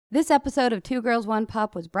This episode of Two Girls, One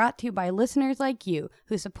Pup was brought to you by listeners like you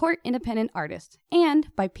who support independent artists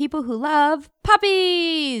and by people who love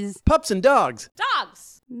puppies! Pups and dogs.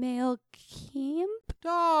 Dogs! Male camp?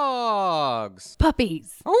 Dogs.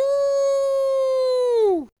 Puppies.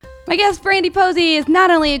 Ooh. My guest, Brandy Posey, is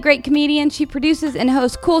not only a great comedian, she produces and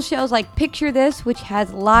hosts cool shows like Picture This, which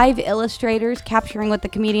has live illustrators capturing what the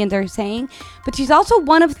comedians are saying, but she's also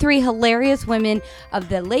one of 3 hilarious women of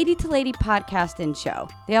the Lady to Lady podcast and show.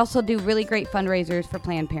 They also do really great fundraisers for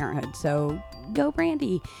Planned Parenthood, so go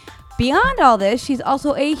Brandy. Beyond all this, she's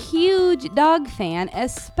also a huge dog fan,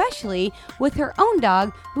 especially with her own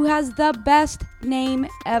dog, who has the best name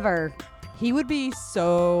ever. He would be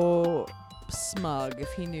so smug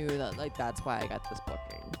if he knew that, like, that's why I got this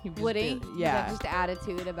booking. Would he? Yeah. Just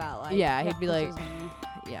attitude about, like... Yeah, he'd be like,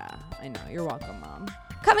 yeah, I know. You're welcome, Mom.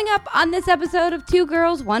 Coming up on this episode of Two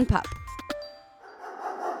Girls, One Pup.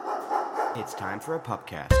 It's time for a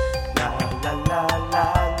pupcast. La la la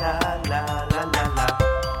la la la la la la.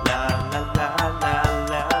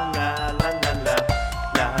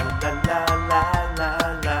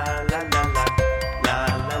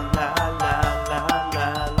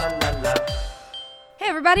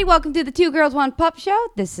 Everybody, welcome to the Two Girls, One Pup show.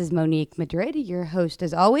 This is Monique Madrid, your host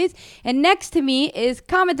as always. And next to me is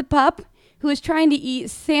Comet the Pup, who is trying to eat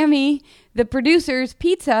Sammy, the producer's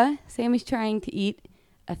pizza. Sammy's trying to eat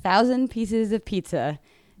 1,000 pieces of pizza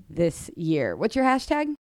this year. What's your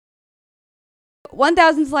hashtag?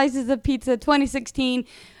 1,000 slices of pizza 2016.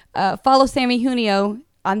 Follow Sammy Junio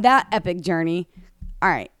on that epic journey. All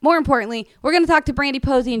right. More importantly, we're going to talk to Brandy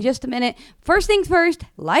Posey in just a minute. First things first,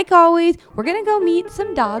 like always, we're going to go meet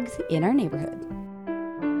some dogs in our neighborhood.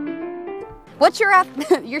 What's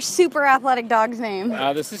your super athletic dog's name?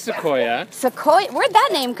 This is Sequoia. Sequoia? Where'd that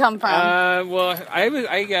name come from? Well, I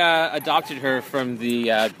adopted her from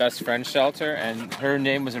the Best Friend Shelter, and her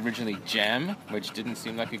name was originally Gem, which didn't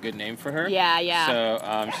seem like a good name for her. Yeah.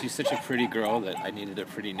 So she's such a pretty girl that I needed a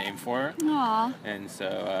pretty name for her. Aw. And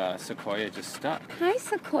so Sequoia just stuck. Hi,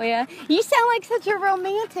 Sequoia. You sound like such a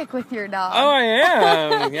romantic with your dog. Oh, I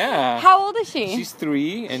am. Yeah. How old is she? She's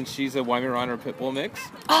 3, and she's a Weimaraner Pit Bull mix.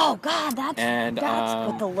 Oh, God, that's And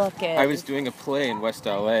what the look is. I was doing a play in West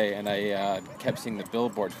LA, and I kept seeing the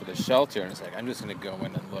billboard for the shelter, and it's like, I'm just going to go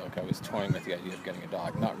in and look. I was toying with the idea of getting a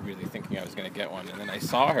dog, not really thinking I was going to get one. And then I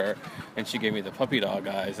saw her, and she gave me the puppy dog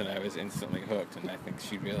eyes, and I was instantly hooked. And I think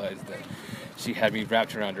she realized that she had me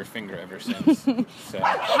wrapped around her finger ever since. So.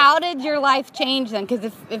 How did your life change then?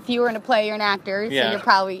 Because if you were in a play, you're an actor,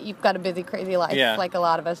 so you've got a busy, crazy life, like a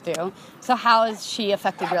lot of us do. So how has she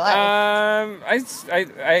affected your life?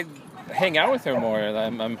 I hang out with her more.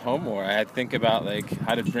 I'm home more. I think about like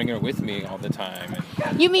how to bring her with me all the time.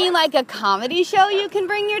 You mean like a comedy show you can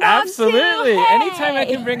bring your dog Absolutely. to? Hey! Anytime I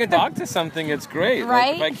can bring a dog to something, it's great.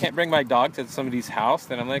 Right? Like, if I can't bring my dog to somebody's house,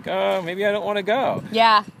 then I'm like, oh, maybe I don't want to go.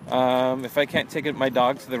 Yeah. If I can't take my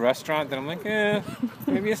dog to the restaurant, then I'm like,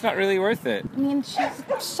 maybe it's not really worth it. I mean, she's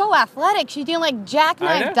so athletic. She's doing like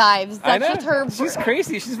jackknife dives. That's just her. She's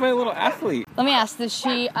crazy. She's my little athlete. Let me ask, does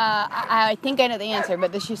she, I think I know the answer,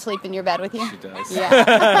 but does she sleep in your bed with you? She does.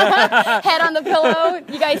 Yeah. Head on the pillow,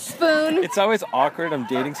 you guys spoon. It's always awkward. I'm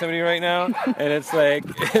dating somebody right now, and it's like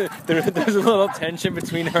there's a little tension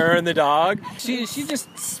between her and the dog. She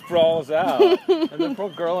just sprawls out. And the poor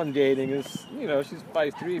girl I'm dating is, she's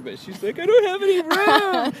 5'3", but she's like, I don't have any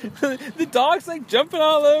room. The dog's like jumping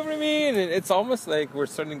all over me, and it's almost like we're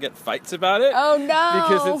starting to get fights about it. Oh no!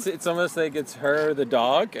 Because it's almost like it's her, the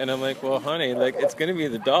dog, and I'm like, well, honey, like it's gonna be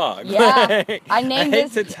the dog. Yeah, like, I named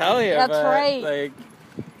hate to tell you, That's but, right. Like,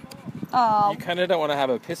 oh. you kind of don't want to have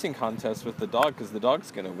a pissing contest with the dog because the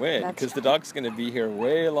dog's going to win. Because the dog's going to be here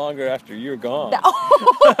way longer after you're gone. All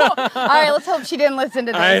right, let's hope she didn't listen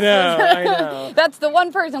to this. I know. That's the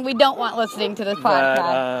one person we don't want listening to this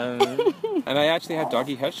podcast. And I actually have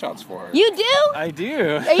doggy headshots for her. You do? I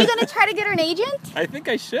do. Are you going to try to get her an agent? I think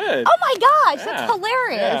I should. Oh my gosh, that's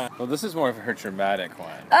hilarious. Yeah. Well, this is more of her dramatic one.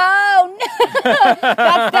 Oh, no.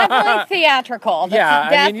 That's definitely theatrical.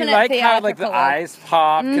 That's I mean, you like how like the look. eyes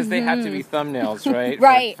pop because they have to be thumbnails, right?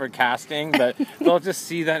 Right. For casting, but they'll just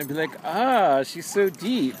see that and be like, she's so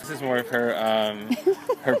deep. This is more of her,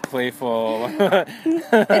 her playful.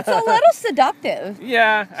 It's a little seductive.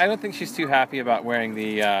 Yeah, I don't think she's too happy about wearing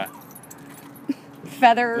the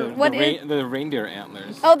feather. The reindeer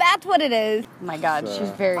antlers. Oh, that's what it is. Oh my God, she's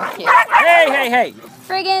very cute. Hey!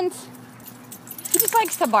 Friggins. He just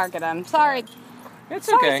likes to bark at him. Sorry. It's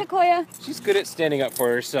Sorry, okay. Sequoia. She's good at standing up for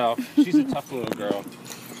herself. She's a tough little girl.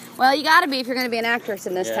 Well, you gotta be if you're gonna be an actress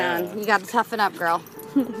in this town. You gotta toughen up, girl.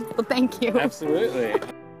 Well, thank you. Absolutely.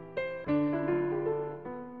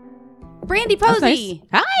 Brandy That's Posey.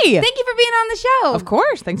 nice. Hi. Thank you for being on the show. Of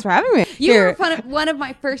course. Thanks for having me. You Here. were one of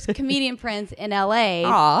my first comedian friends in LA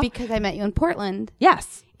Aw. because I met you in Portland.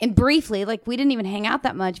 Yes. And briefly, like we didn't even hang out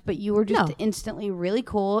that much, but you were just No. instantly really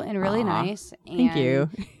cool and really Aw. nice. And Thank you.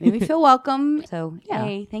 made me feel welcome. So, Yeah.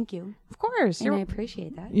 hey, thank you. Of course. And I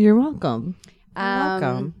appreciate that. You're welcome. You're Um,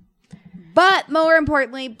 welcome. But more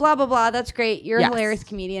importantly, blah, blah, blah. That's great. You're a Yes. hilarious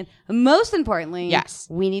comedian. Most importantly, Yes.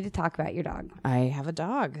 we need to talk about your dog. I have a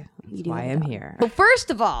dog. That's do why have a I'm dog. here. Well, first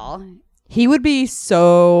of all, He would be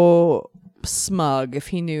so smug if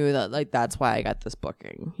he knew that like that's why I got this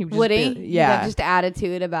booking. He would, just would he? be- yeah. That just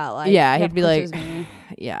attitude about like, Yeah, you he'd have be like, pictures of me.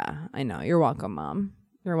 yeah, I know. You're welcome, Mom.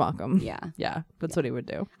 You're welcome. Yeah. Yeah. That's what he would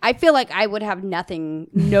do. I feel like I would have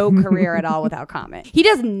no career at all without Comet. He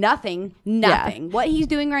does nothing. What he's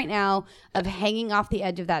doing right now of hanging off the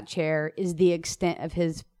edge of that chair is the extent of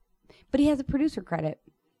his, but he has a producer credit.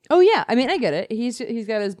 Oh yeah, I mean I get it. He's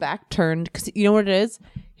got his back turned because you know what it is.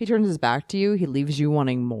 He turns his back to you. He leaves you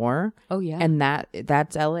wanting more. Oh yeah. And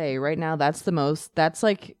that's LA right now. That's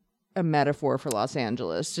like a metaphor for Los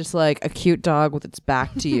Angeles. Just like a cute dog with its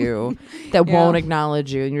back to you that won't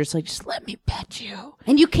acknowledge you, and you're just like, just let me pet you.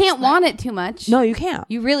 And you can't want it too much. No, you can't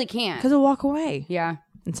You really can't. because it'll walk away. Yeah.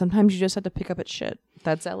 And sometimes you just have to pick up its shit.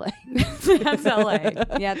 That's LA. That's LA.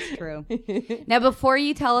 Yeah, that's true. Now, before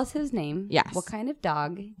you tell us his name, Yes. what kind of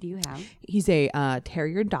dog do you have? He's a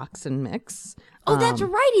terrier dachshund mix. Oh, that's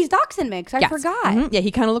right. He's Dachshund mix. I Yes. forgot. Mhm. Yeah, he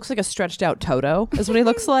kind of looks like a stretched out Toto. Is what he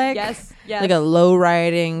looks like. Yes. Yes. Like a low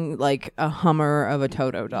riding, like a Hummer of a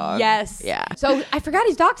Toto dog. Yes. Yeah. So I forgot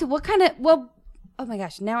he's Dachshund. What kind of, well, oh my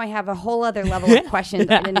gosh, now I have a whole other level of questions.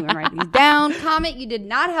 I didn't even write these down. Comet, you did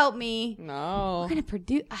not help me. No. What kind of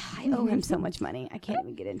produce? I owe him so much money. I can't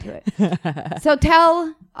even get into it. So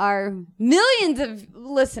tell our millions of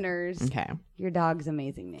listeners Okay. your dog's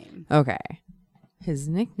amazing name. Okay. His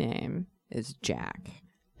nickname is Jack.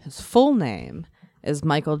 His full name is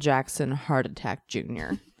Michael Jackson Heart Attack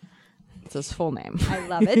Jr. It's his full name. I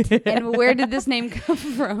love it. And where did this name come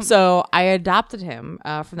from? So I adopted him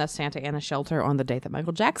from the Santa Ana shelter on the day that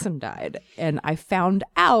Michael Jackson died. And I found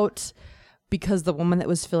out because the woman that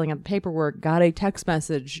was filling out the paperwork got a text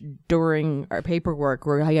message during our paperwork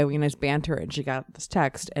where we had nice banter, and she got this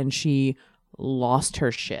text and she lost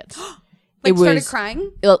her shit. Like started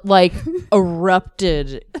crying? It, like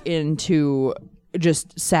erupted into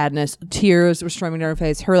just sadness. Tears were streaming down her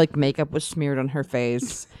face. Her like makeup was smeared on her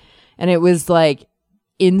face. And it was like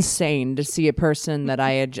insane to see a person that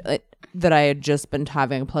I had just been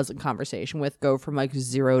having a pleasant conversation with go from like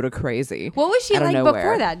zero to crazy. What was she out of like nowhere.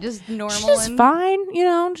 before that? Just normal? She's just fine, you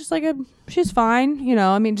know, just like she's fine, you know,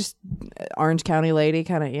 I mean, just Orange County lady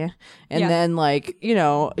kind of, yeah. And Yeah. then like, you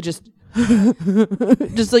know, just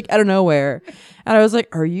like out of nowhere. And I was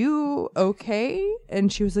like, are you okay?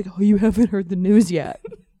 And she was like, oh, you haven't heard the news yet.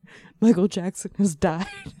 Michael Jackson has died.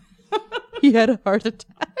 He had a heart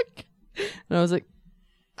attack. And I was like,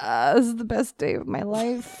 this is the best day of my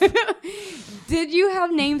life. Did you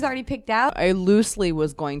have names already picked out? I loosely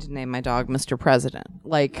was going to name my dog Mr. President.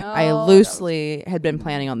 Like, I Oh, loosely had been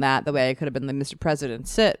planning on that. The way I could have been like, Mr. President,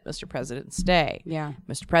 sit. Mr. President, stay. Yeah.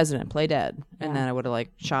 Mr. President, play dead. And then I would have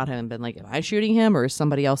like shot him and been like, am I shooting him or is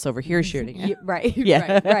somebody else over here shooting him? Right.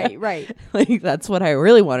 Yeah. Right. Like, that's what I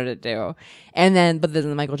really wanted to do. And then, but then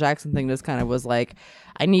the Michael Jackson thing just kind of was like,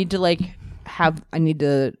 I need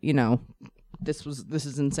to, you know, this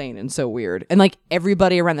is insane and so weird. And like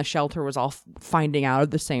everybody around the shelter was all finding out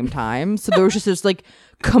at the same time. So there was just this like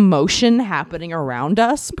commotion happening around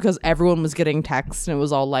us because everyone was getting texts and it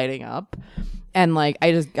was all lighting up. And like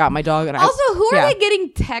I just got my dog and Also, who are they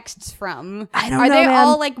getting texts from? I don't are know, they man.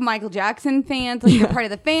 all like Michael Jackson fans? Like they're part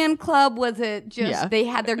of the fan club? Was it just they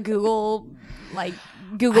had their Google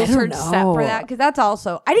don't search set for know. that? Because that's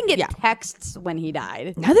also I didn't get Yeah. texts when he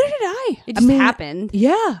died. Neither did I. It just happened.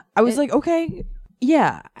 Yeah. I was like, okay.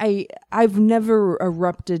 Yeah. I've never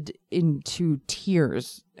erupted into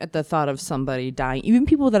tears at the thought of somebody dying. Even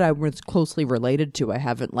people that I was closely related to, I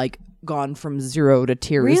haven't like gone from zero to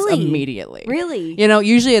tears Really? immediately. Really? You know,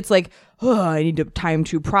 usually it's like, oh, I need time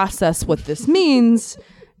to process what this means.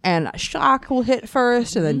 And a shock will hit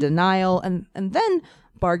first and then denial and then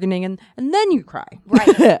bargaining and then you cry. Right.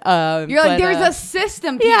 You're like, but, there's a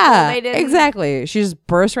system. People. yeah, They didn't- exactly. She just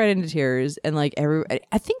burst right into tears, and like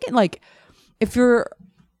I think like if you're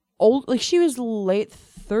old, like she was late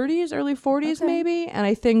 30s, early 40s, maybe, and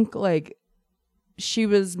I think like she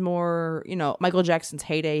was more, you know, Michael Jackson's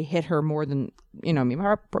heyday hit her more than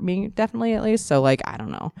me definitely at least. So like I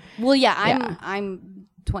don't know. Well, yeah, Yeah. I'm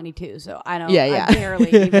 22, so I don't. Yeah. I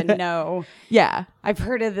barely even know. Yeah. I've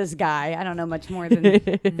heard of this guy. I don't know much more than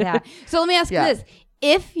that. So let me ask Yeah. you this: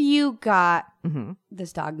 If you got Mm-hmm.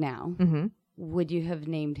 this dog now, Mm-hmm. would you have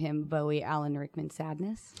named him Bowie Alan Rickman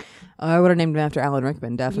Sadness? I would have named him after Alan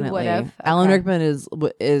Rickman, definitely. would've? Alan Okay. Rickman is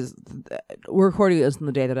we're recording this on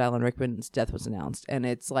the day that Alan Rickman's death was announced, and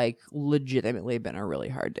it's like legitimately been a really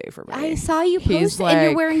hard day for me. I saw you He's post, and you're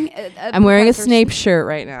like- wearing. I'm wearing a Professor Snape shirt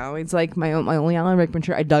right now. It's like my only Alan Rickman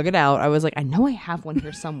shirt. I dug it out. I was like, I know I have one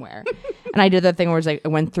here somewhere. And I did that thing where it's like I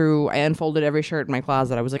went through, I unfolded every shirt in my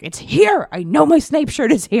closet. I was like, it's here. I know my Snape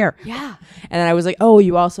shirt is here. Yeah. And then I was like, oh,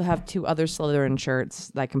 you also have 2 other Slytherin shirts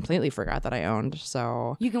that I completely forgot that I owned.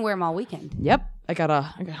 So You can wear them all weekend. yep, I got a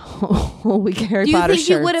whole week of Harry Do you Potter think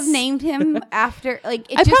you would have shirts. named him after, like,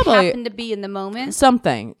 it I just probably- happened to be in the moment?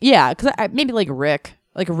 Something? Yeah, because I maybe like Rick.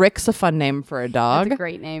 Like Rick's a fun name for a dog. That's a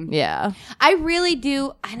great name. Yeah. I really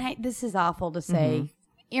do, and this is awful to say. Mm-hmm.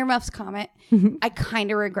 Earmuffs Comet. I kind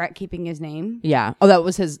of regret keeping his name. Yeah. Oh, that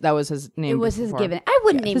was his name. It was his before. given. I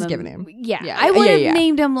wouldn't Yeah, name his him. given name. Yeah, Yeah, I would have yeah.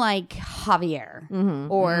 named him like Javier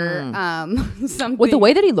or something. With the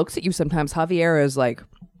way that he looks at you sometimes, Javier is like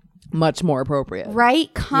much more appropriate.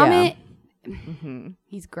 right Comet.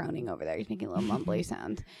 He's groaning over there. He's making a little mumbly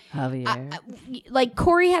sound. Javier. Like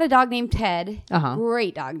Corey had a dog named Ted. Uh-huh.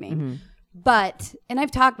 Great dog name. But, and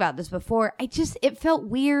I've talked about this before, it felt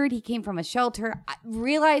weird. He came from a shelter.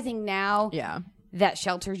 Realizing now yeah. that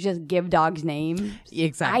shelters just give dogs names.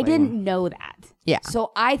 Exactly. I didn't know that. Yeah.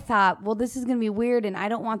 So I thought, well, this is going to be weird, and I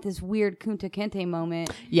don't want this weird Kunta Kinte moment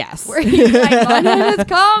Yes. where he's like, my name is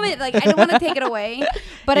Comet. Like, I don't want to take it away.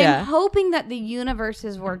 But Yeah. I'm hoping that the universe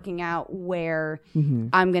is working out where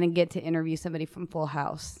I'm going to get to interview somebody from Full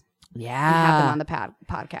House and have them on the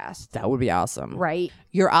podcast. That would be awesome. Right?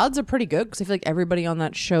 Your odds are pretty good because I feel like everybody on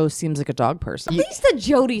that show seems like a dog person. At least the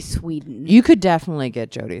Jodie Sweden. You could definitely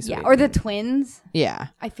get Jodie Yeah. Sweetin. Or the twins. Yeah.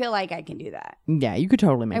 I feel like I can do that. Yeah, you could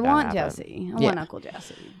totally make I that want happen. Jesse. I Yeah. want Uncle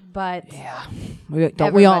Jesse. But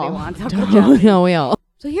Don't we all? Everybody wants Uncle Don't Jesse. don't we all?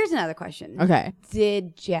 so here's another question. Okay.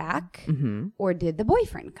 Did Jack or did the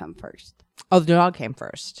boyfriend come first? Oh, the dog came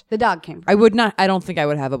first. The dog came first. I don't think I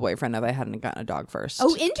would have a boyfriend if I hadn't gotten a dog first.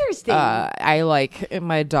 Oh, interesting.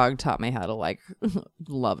 My dog taught me how to like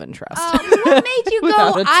love and trust. What made you go,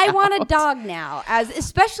 Without a I want a doubt. dog now, as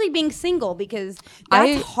especially being single, because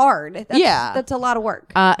that's hard. That's a lot of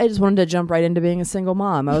work. I just wanted to jump right into being a single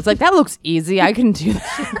mom. I was like, that looks easy. I can do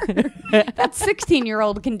that. That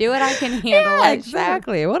 16-year-old can do it. I can handle Yeah, it.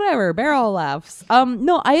 exactly. Whatever. Barrel laughs.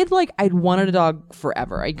 No, I'd wanted a dog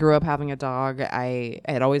forever. I grew up having a dog. I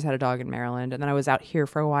had always had a dog in Maryland, and then I was out here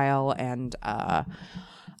for a while, and I'm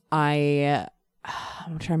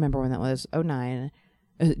trying to remember when that was. 2009.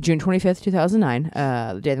 June 25th, 2009,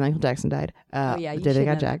 the day that Michael Jackson died. Oh, yeah, the you day they should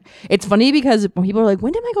got know Jack. It's funny because when people are like,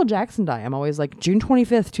 when did Michael Jackson die? I'm always like, June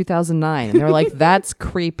 25th, 2009. And they're like, that's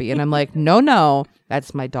creepy. And I'm like, no,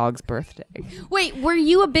 that's my dog's birthday. Wait, were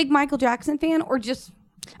you a big Michael Jackson fan or just...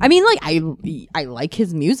 I mean, like, I like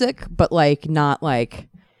his music, but like, not like,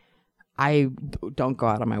 I don't go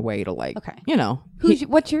out of my way to like, Okay. you know.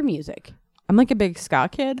 What's your music? I'm like a big ska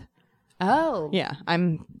kid. Oh. Yeah,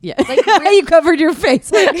 yeah. Like, you covered your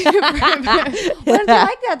face. Why don't you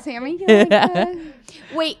like that, Sammy? You like that?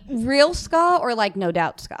 Wait, real ska or like No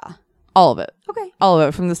Doubt ska? All of it. Okay. All of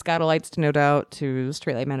it, from the Scatolites to No Doubt to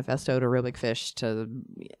Straight Light Manifesto to Real Big Fish to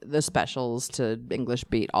the Specials to English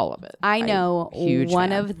Beat, all of it. I know huge one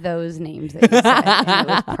fan. of those names that you said, and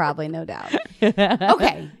it was probably No Doubt.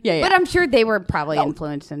 Okay. Yeah. But I'm sure they were probably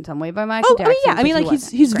influenced in some way by Michael Oh, Jackson. yeah. I mean, 'cause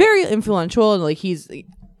like he he's wasn't. Great. very influential, and like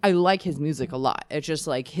I like his music a lot. It's just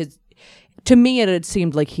like to me, it had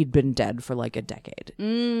seemed like he'd been dead for like a decade.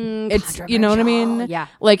 It's, you know what I mean? controversial. Yeah.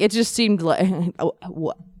 Like, it just seemed like,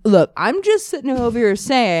 look, I'm just sitting over here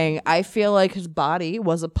saying, I feel like his body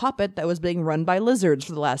was a puppet that was being run by lizards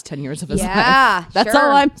for the last 10 years of his Yeah, life. That's sure.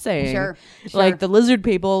 all I'm saying. Sure. Like, the lizard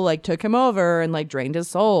people, like, took him over and, like, drained his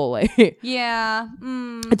soul. Like, Yeah.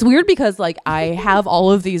 it's weird because, like, I have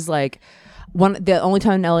all of these, like, the only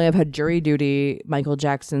time in LA I've had jury duty, Michael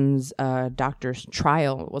Jackson's doctor's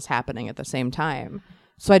trial was happening at the same time.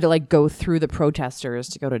 So I had to like go through the protesters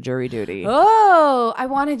to go to jury duty. Oh, I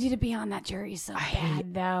wanted you to be on that jury so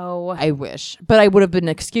bad, though. I wish, but I would have been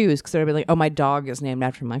excused because they'd be like, "Oh, my dog is named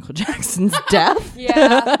after Michael Jackson's death,"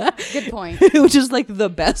 Yeah. Good point. which is like the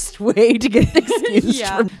best way to get excused.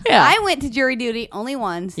 Yeah. Yeah. I went to jury duty only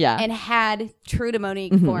once Yeah. and had true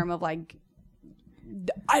demonic form of like,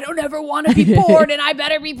 I don't ever want to be bored and I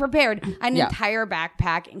better be prepared. I had an Yeah. entire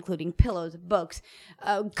backpack, including pillows, books,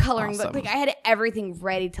 coloring book. Awesome. Like I had everything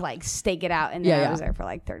ready to like stake it out. And then Yeah, I was yeah. there for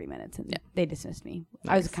like 30 minutes and they dismissed me.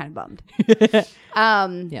 I was kind of bummed.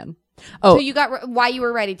 Yeah. Oh. So you got why you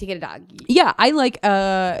were ready to get a dog. Yeah, I like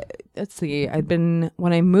let's see. When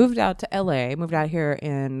I moved out to LA, I moved out here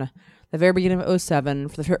in the very beginning of 2007.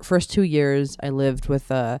 For the first 2 years, I lived with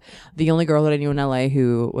the only girl that I knew in LA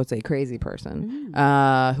who was a crazy person.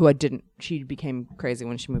 She became crazy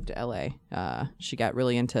when she moved to LA. She got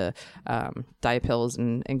really into diet pills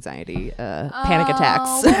and anxiety, panic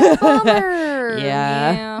attacks. What a bummer.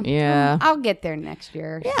 Yeah. I'll get there next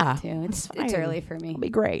year. Yeah, too. It's fine. early for me. It'll be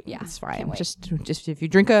great. Yeah, It's fine. can't wait. Just if you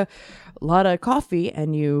drink a lot of coffee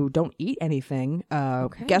and you don't eat anything,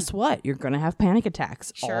 guess what? You're gonna have panic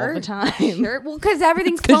attacks all the time. Sure. Well, because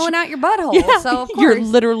everything's flowing out your butthole. Yeah, So of course. you're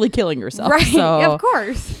literally killing yourself. right. So. Of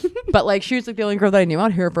course. But like she was like the only girl that I knew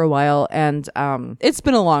out here for a while, and it's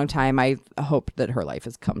been a long time. I hope that her life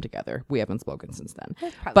has come together. We haven't spoken since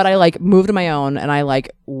then. But I like moved on my own, and I like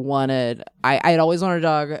wanted. I had always wanted a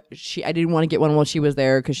dog. I didn't want to get one while she was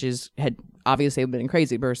there because she's had obviously been a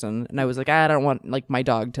crazy person, and I was like, I don't want like my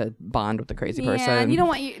dog to bond with the crazy person. Yeah, and you don't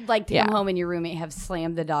want you like to Yeah. come home and your roommate have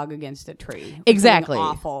slammed the dog against a tree. or Exactly.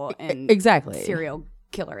 something awful and Exactly. serial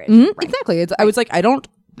killer-ish. Mhm, Right. Exactly. I was like,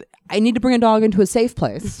 I need to bring a dog into a safe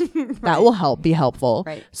place. That will be helpful.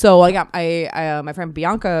 Right. So I got my friend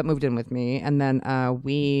Bianca moved in with me, and then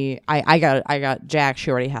I got Jack. She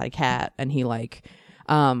already had a cat, and he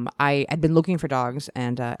I had been looking for dogs,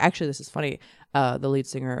 and actually this is funny. The lead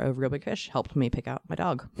singer of Real Big Fish helped me pick out my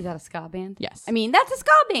dog. Is that a ska band? Yes. I mean, that's a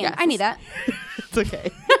ska band. Yes. I knew that. It's okay.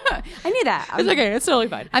 I knew that. It's okay. It's totally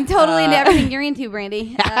fine. I'm totally into everything you're into,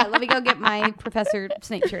 Brandy. Let me go get my Professor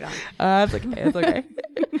Snake shirt on. It's okay. It's okay.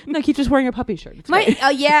 No, keep just wearing a puppy shirt. It's great.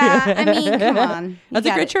 Yeah. I mean, come on. You That's a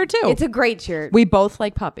got great it. shirt, too. It's a great shirt. We both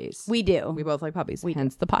like puppies. We do. We both like puppies.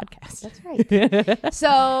 Hence the podcast. That's right.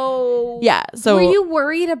 So Yeah, so- were you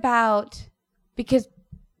worried about because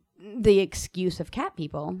the excuse of cat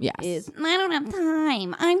people Yes. is I don't have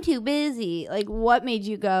time. I'm too busy. Like what made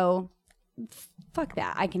you go fuck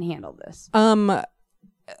that. I can handle this.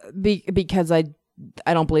 Because I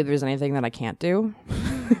don't believe there's anything that I can't do.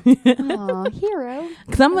 Oh, hero.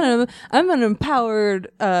 Because I'm an empowered,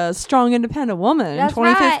 strong, independent woman That's in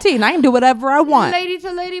 2015. I can do whatever I want. Lady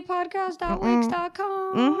to lady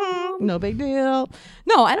podcast.wix.com. No big deal.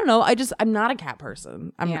 No, I don't know. I'm not a cat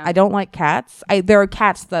person. Yeah. I don't like cats. There are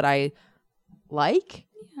cats that I like,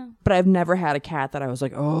 but I've never had a cat that I was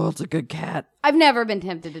like, oh, it's a good cat. I've never been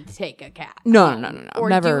tempted to take a cat. No. Or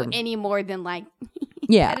Never. do any more than like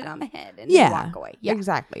Yeah. pet it on the head and then walk away. Yeah.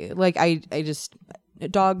 Exactly. Like I just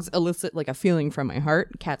dogs elicit like a feeling from my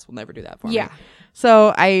heart. Cats will never do that for me. Yeah.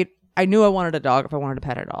 So I knew I wanted a dog if I wanted to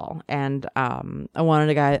pet at all, and I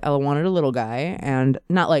wanted a little guy, and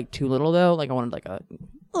not like too little though. Like I wanted like a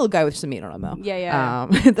little guy with some meat on him though. Yeah.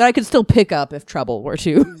 That I could still pick up if trouble were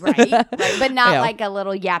to. Right. But not Yeah. like a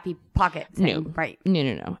little yappy pocket thing. No. Right.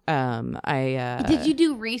 No. Did you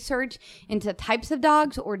do research into types of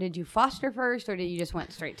dogs, or did you foster first, or did you just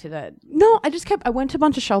went straight to the? No, I went to a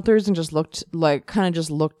bunch of shelters and just looked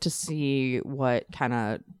to see what kind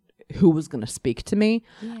of who was going to speak to me.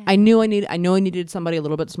 Yeah. I know I needed somebody a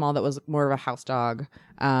little bit small that was more of a house dog,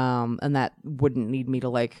 and that wouldn't need me to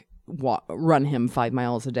like run him 5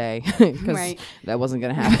 miles a day because that wasn't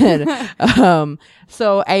going to happen.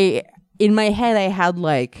 So in my head I had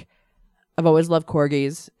like, I've always loved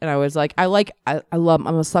corgis, and I was like, I'm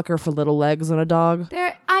a sucker for little legs in a dog.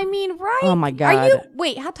 Right. Oh my God.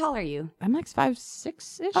 Wait, how tall are you? I'm like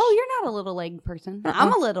 5'6" ish. Oh, you're not a little leg person.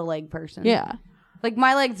 I'm a little leg person. Yeah. Like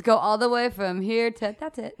my legs go all the way from here to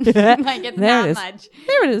that's it. Like it's There not it is. much.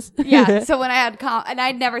 There it is. Yeah. So when I had and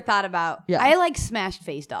I'd never thought about. Yeah. I like smashed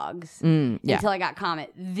face dogs Yeah. until I got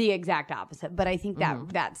Comet, the exact opposite. But I think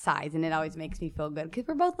that size, and it always makes me feel good because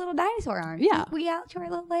we're both little dinosaur arms. Yeah. We out our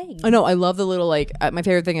little legs. I know. I love the little like. My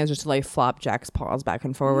favorite thing is just to like flop Jack's paws back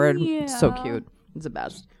and forward. It's so cute. It's the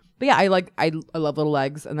best. But yeah, I love little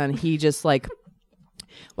legs. And then he just like,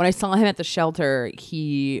 when I saw him at the shelter,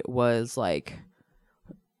 he was like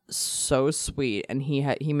so sweet, and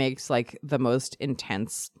he makes like the most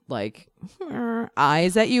intense like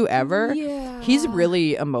eyes at you ever. Yeah. He's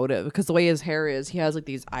really emotive because the way his hair is, he has like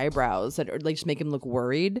these eyebrows that are, like just make him look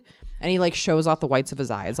worried, and he like shows off the whites of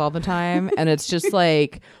his eyes all the time. And it's just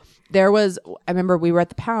like I remember we were at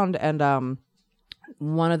the pound, and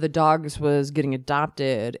one of the dogs was getting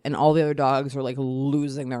adopted, and all the other dogs were like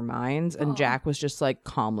losing their minds, and Jack was just like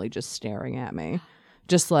calmly just staring at me,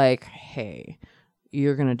 just like, hey,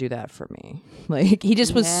 you're gonna do that for me. Like he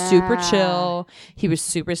just was super chill. He was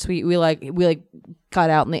super sweet. We got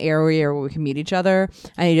out in the area where we could meet each other,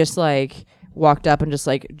 and he just like walked up and just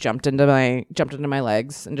like jumped into my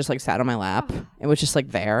legs and just like sat on my lap and was just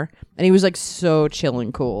like there. And he was like so chill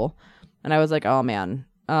and cool. And I was like, oh man,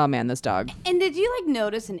 oh man, this dog. And did you like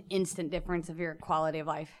notice an instant difference of your quality of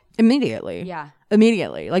life? Immediately. Yeah.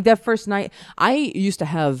 Immediately. Like that first night, I used to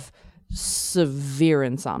have severe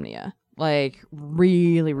insomnia, like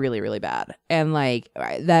really, really, really bad. And like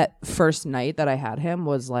that first night that I had him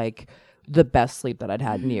was like the best sleep that I'd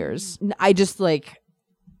had in years. I just like,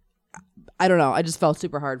 I don't know. I just felt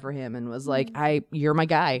super hard for him and was like, you're my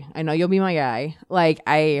guy. I know you'll be my guy. Like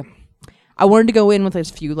I wanted to go in with as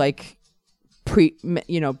few like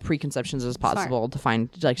preconceptions as possible to find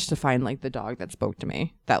like the dog that spoke to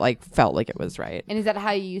me, that like felt like it was right. And is that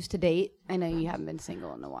how you used to date? I know you haven't been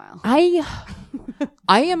single in a while. I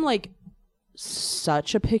am like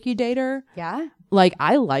such a picky dater. Yeah. Like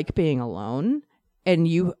I like being alone,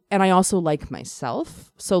 and I also like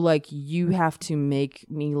myself. So like you have to make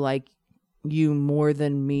me like you more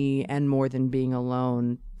than me and more than being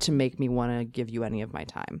alone to make me want to give you any of my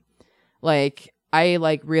time. Like I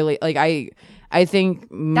like really like I think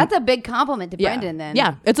that's a big compliment to Brendan then.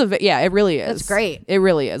 Yeah, it really is. That's great. It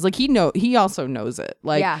really is. Like he also knows it.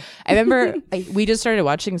 Like I remember we just started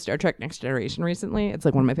watching Star Trek Next Generation recently. It's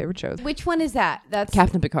like one of my favorite shows. Which one is that? That's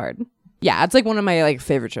Captain Picard. Yeah, it's like one of my like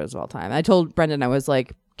favorite shows of all time. I told Brendan, I was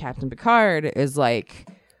like, Captain Picard is like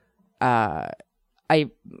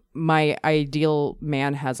my ideal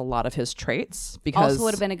man has a lot of his traits, because also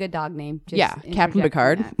would have been a good dog name. Just Captain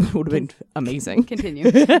Picard would have been amazing. Continue.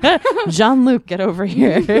 Jean-Luc, get over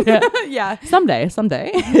here. Yeah. Someday.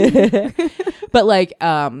 But like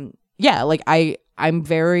like I'm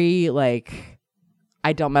very like,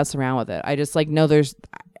 I don't mess around with it. I just like know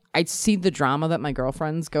I see the drama that my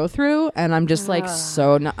girlfriends go through, and I'm just like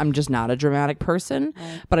I'm just not a dramatic person.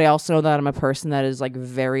 Right. But I also know that I'm a person that is like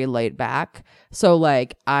very laid back. So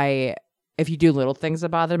like if you do little things that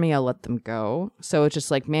bother me, I'll let them go. So it's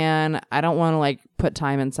just like, man, I don't want to like put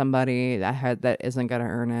time in somebody that isn't gonna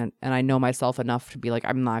earn it. And I know myself enough to be like,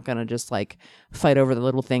 I'm not gonna just like fight over the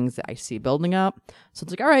little things that I see building up. So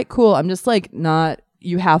it's like, all right, cool. I'm just like not.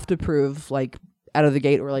 You have to prove like out of the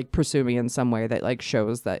gate or like pursue me in some way that like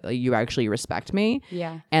shows that like, you actually respect me,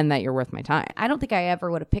 and that you're worth my time. I don't think I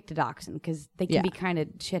ever would have picked a dachshund because they can be kind of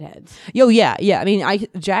shitheads. I mean,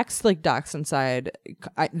 Jack's like dachshund side,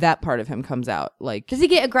 that part of him comes out. Like, does he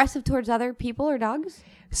get aggressive towards other people or dogs?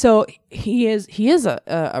 So he is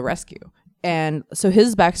a rescue. And so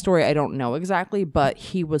his backstory, I don't know exactly, but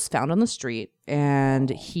he was found on the street, and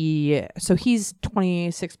he's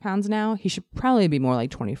 26 pounds now. He should probably be more like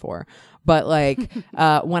 24. But like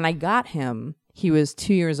when I got him, he was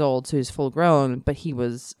 2 years old, so he's full grown, but he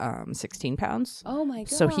was 16 pounds. Oh my god!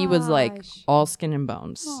 So he was like all skin and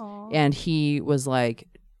bones. Aww. And he was like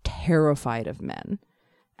terrified of men.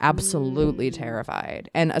 Absolutely terrified,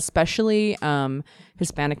 and especially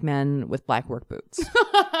Hispanic men with black work boots.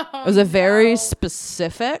 It was a very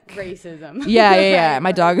specific racism. Yeah.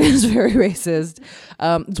 My dog is very racist.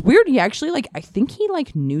 It's weird. He actually I think he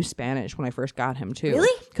knew Spanish when I first got him too.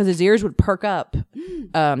 Really? Because his ears would perk up.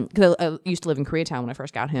 Because I used to live in Koreatown when I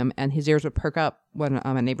first got him, and his ears would perk up when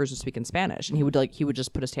my neighbors would speak in Spanish, and he would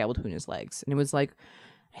just put his tail between his legs, and it was like,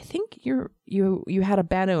 I think you had a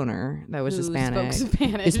bad owner that was Hispanic.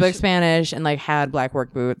 He spoke Spanish and had black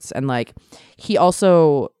work boots, and he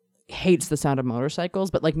also hates the sound of motorcycles,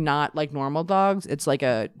 but not like normal dogs. It's like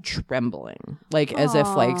a trembling, as if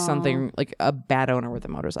something a bad owner with a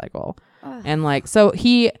motorcycle. And so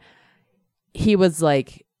he was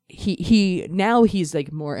he now he's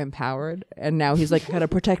more empowered, and now he's gotta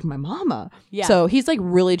protect my mama. Yeah. So he's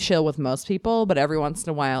really chill with most people, but every once in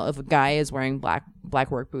a while, if a guy is wearing black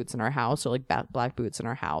work boots in our house, or black boots in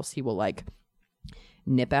our house, he will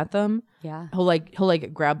nip at them. Yeah. He'll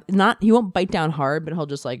grab, he won't bite down hard, but he'll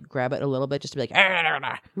just grab it a little bit just to be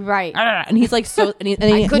right. And he's so and he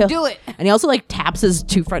I could do it. And he also taps his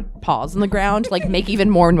two front paws on the ground to make even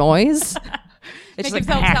more noise. It's make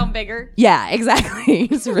himself sound bigger. Yeah, exactly.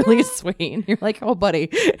 He's really sweet. You're like, oh, buddy.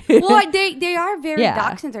 Well, they are very. Yeah.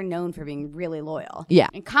 Dachshunds are known for being really loyal. Yeah.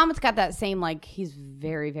 And Comet's got that same he's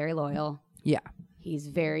very, very loyal. Yeah. He's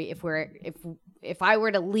very. If I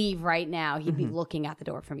were to leave right now, he'd be looking at the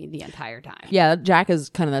door for me the entire time. Yeah, Jack is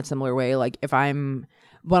kind of that similar way.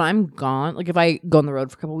 When I'm gone, if I go on the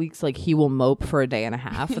road for a couple weeks, he will mope for a day and a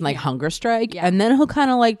half and hunger strike. Yeah. And then he'll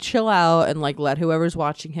kind of chill out and let whoever's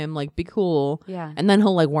watching him be cool. Yeah. And then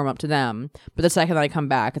he'll warm up to them. But the second that I come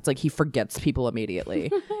back, it's he forgets people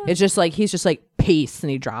immediately. It's just he's just peace,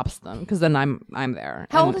 and he drops them, because then I'm there.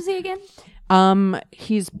 How old is he again?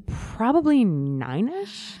 He's probably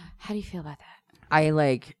 9-ish. How do you feel about that?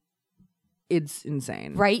 it's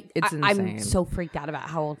insane. Right? It's insane. I'm so freaked out about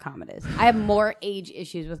how old Comet is. I have more age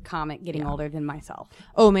issues with Comet getting older than myself.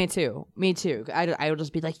 Oh, me too. I will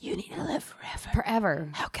just be like, you need to live forever. Forever.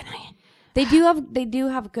 How can I? They do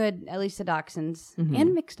have good, at least the dachshunds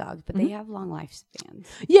and mixed dogs, but they have long lifespans.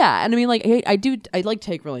 Yeah, and I mean, like, I like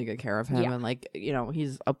take really good care of him, Yeah. and like, you know,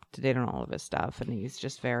 he's up to date on all of his stuff, and he's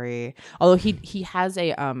just very. Although he has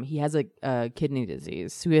a kidney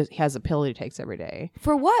disease, so he has a pill he takes every day.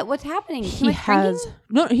 For what? What's happening? Too He much has drinking?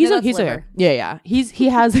 no. He's No, a, that's he's liver. he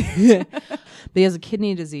has. But he has a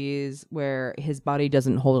kidney disease where his body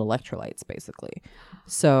doesn't hold electrolytes, basically.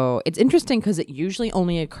 So it's interesting because it usually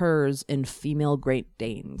only occurs in female Great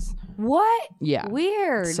Danes. What? Yeah.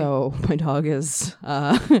 Weird. So my dog is.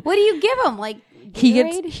 What do you give them? Like He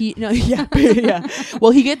Gatorade? yeah.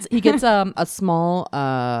 Well, he gets a small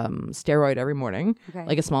steroid every morning, Okay.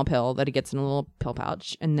 like a small pill that he gets in a little pill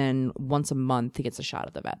pouch, and then once a month he gets a shot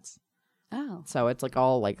at the vets. Oh, So it's like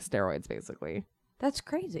all like steroids basically. that's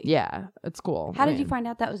crazy. Yeah, it's cool. How I did you mean- find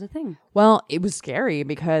out that was a thing? Well, it was scary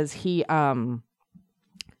because he's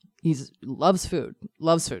loves food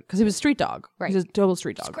because he was a street dog. Right. He's a total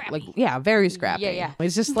street dog. Scrappy. Like, yeah, very scrappy. Yeah.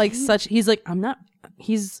 He's just like such. He's like, I'm not.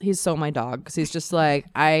 He's so my dog because he's just like,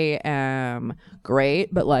 I am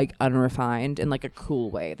great, but like unrefined in like a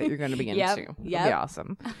cool way that you're going to be into. Yep, It'll be yep.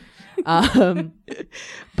 awesome.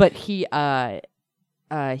 But he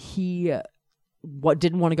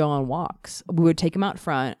didn't want to go on walks. We would take him out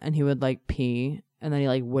front and he would like pee and then he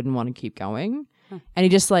like wouldn't want to keep going. And he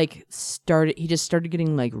just started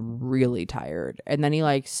getting like really tired. And then he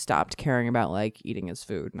like stopped caring about like eating his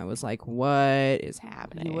food. And I was like, what is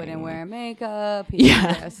happening? He wouldn't wear makeup. He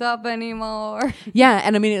didn't dress up anymore. Yeah,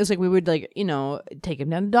 and I mean, it was like we would like, you know, take him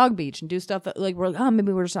down to Dog Beach and do stuff that like we're like, oh,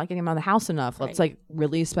 maybe we're just not getting him out of the house enough. Let's like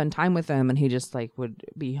really spend time with him. And he just like would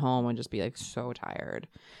be home and just be like so tired.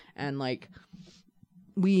 And like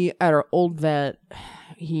we at our old vet,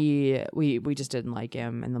 we just didn't like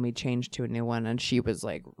him, and then we changed to a new one, and she was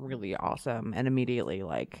like really awesome and immediately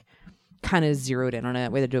like kind of zeroed in on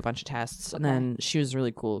it. We had to do a bunch of tests, and then she was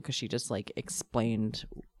really cool because she just like explained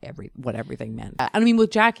what everything meant. I mean,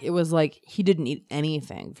 with Jack, it was like he didn't eat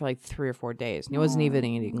anything for like 3 or 4 days, and he wasn't even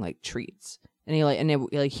eating like treats. And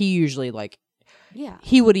he usually like Yeah.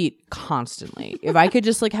 he would eat constantly. If I could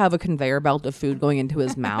just like have a conveyor belt of food going into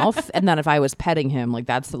his mouth, and then if I was petting him, like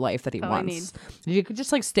that's the life that he all I wants. You could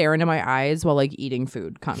just like stare into my eyes while like eating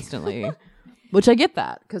food constantly. Which I get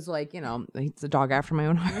that because, like, you know, he's a dog after my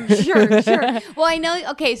own heart. Sure. Well, I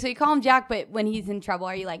know. Okay, so you call him Jack, but when he's in trouble,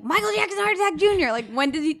 are you like Michael Jackson Heart Attack Jr.? Like,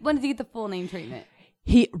 when does he get the full name treatment?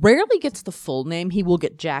 He rarely gets the full name. He will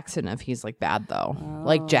get Jackson if he's like bad though.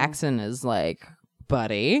 Like Jackson is like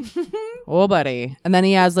buddy, oh buddy, and then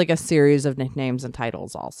he has like a series of nicknames and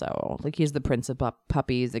titles also. Like he's the Prince of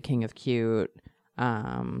Puppies, the King of Cute,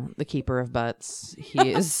 the Keeper of Butts. He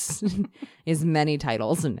is many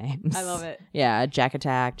titles and names. I love it. Yeah, Jack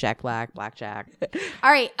Attack, Jack Black, Black Jack.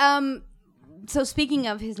 All right. So speaking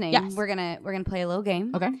of his name, Yes. we're gonna play a little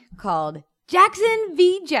game. Okay. Called Jackson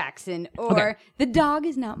v. Jackson, or Okay. The Dog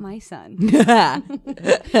Is Not My Son. All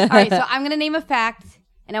right. So I'm gonna name a fact,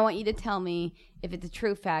 and I want you to tell me if it's a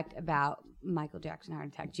true fact about Michael Jackson Heart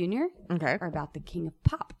Attack Jr. Okay. or about the King of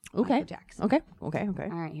Pop, Okay. Michael Jackson. Okay. All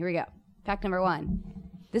right. Here we go. Fact number 1: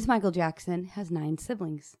 This Michael Jackson has 9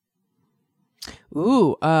 siblings.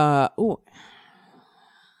 Ooh. Are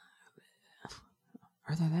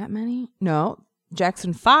there that many? No.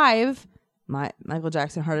 Jackson 5. Michael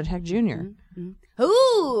Jackson Heart Attack Jr.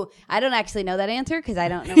 Ooh, I don't actually know that answer because I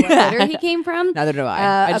don't know what letter he came from. Neither do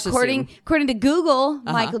I. I just according to Google,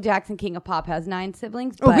 Michael Jackson, King of Pop, has 9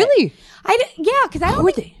 siblings. Oh, but really? Yeah, because I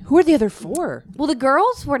don't. Who are the other 4? Well, the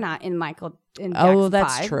girls were not in Jackson Oh,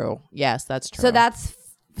 that's 5. true. Yes, that's true. So that's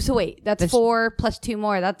 4 plus 2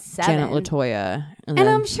 more. That's 7. Janet Latoya. And then-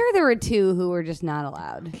 I'm sure there were 2 who were just not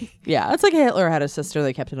allowed. yeah, it's like Hitler had a sister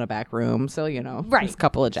they kept in a back room. So, you know, Right. there's a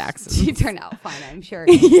couple of Jacksons. She turned out fine, I'm sure.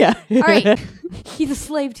 yeah. All right, he's a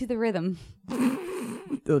slave to the rhythm.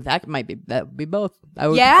 Oh, that would be both. I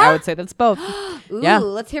Yeah? would say that's both. Ooh, Yeah.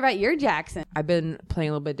 let's hear about your Jackson. I've been playing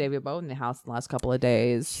a little bit of David Bowie in the house the last couple of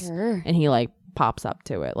days. Sure. And he like pops up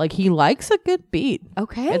to it. Like he likes a good beat.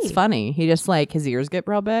 Okay. It's funny. He just like his ears get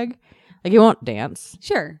real big. Like he won't dance.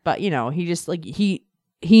 Sure. But you know, he just like he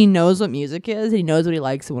knows what music is. And he knows what he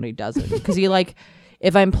likes and what he doesn't. Because he like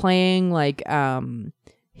if I'm playing like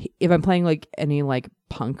any like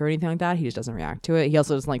punk or anything like that, he just doesn't react to it. He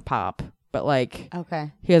also doesn't like pop. But like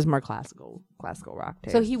Okay. he has more classical rock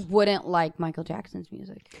taste. So he wouldn't like Michael Jackson's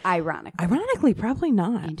music. ironically probably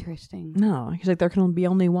not. Interesting. No, he's like there can be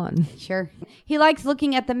only one. Sure. He likes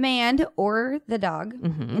looking at the man or the dog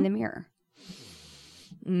Mm-hmm. in the mirror.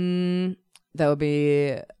 That would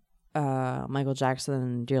be Michael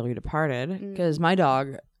Jackson, Dearly Departed, because my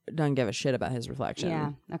dog doesn't give a shit about his reflection.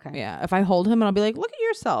 Yeah. Okay. Yeah. If I hold him and I'll be like, look at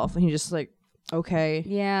yourself. And he's just like, okay.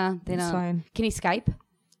 Yeah. They It's don't. fine. Can he Skype?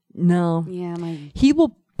 No. Yeah. He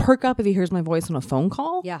will perk up if he hears my voice on a phone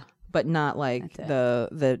call. Yeah. But not like That's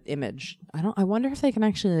the image. I wonder if they can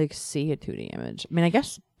actually like see a 2D image. I mean, I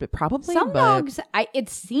guess probably. Some but dogs, it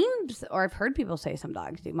seems, or I've heard people say some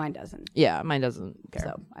dogs do. Mine doesn't. Yeah, mine doesn't care.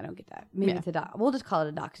 So I don't get that. Maybe Yeah. it's a dog. We'll just call it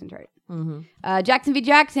a dachshund trait. Jackson v.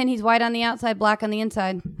 Jackson. He's white on the outside, black on the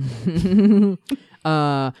inside.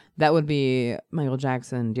 That would be Michael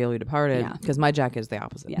Jackson, Dearly Departed, Yeah. because my Jack is the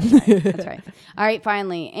opposite. Yeah, that's right. That's right. All right,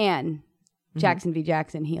 finally, Anne. Jackson v.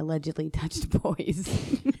 Jackson. He allegedly touched boys.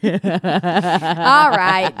 All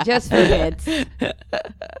right, just for bits.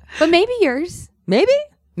 But maybe yours.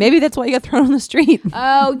 Maybe that's why you got thrown on the street.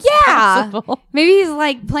 Oh, yeah. possible. Maybe he's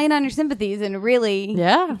like playing on your sympathies and really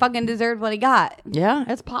Yeah. fucking deserved what he got. Yeah,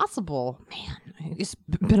 it's possible. Man, he's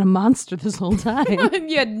been a monster this whole time.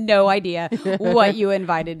 You had no idea what you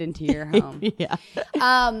invited into your home. Yeah.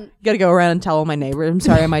 Um, Gotta go around and tell all my neighbors, I'm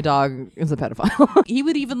sorry, my dog is a pedophile. He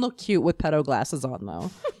would even look cute with pedo glasses on, though.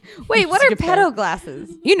 wait, what are pedo glasses?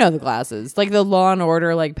 You know the glasses. Like the Law and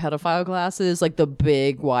Order, like pedophile glasses, like the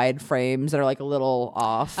big, wide frames that are like a little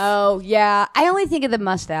off. Oh, yeah. I only think of the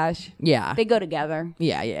mustache. Yeah. They go together.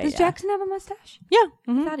 Yeah. Does Jackson have a mustache? Yeah.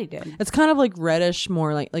 I thought he did. It's kind of like reddish,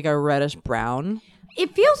 more like a reddish brown.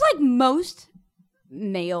 It feels like most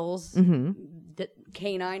males,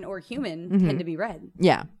 canine or human, tend to be red.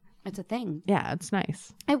 Yeah. It's a thing. Yeah, it's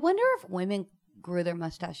nice. I wonder if women grew their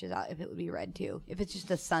mustaches out, if it would be red too. If it's just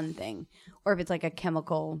a sun thing, or if it's like a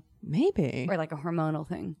chemical Maybe. or like a hormonal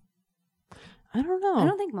thing. I don't know. I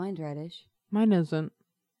don't think mine's reddish. Mine isn't.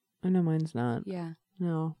 I know mine's not. Yeah.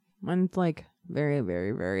 No. Mine's like very,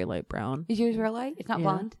 very, very light brown. Is yours real light? It's not Yeah.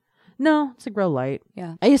 blonde? No, it's like real light.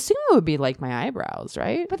 Yeah. I assume it would be like my eyebrows,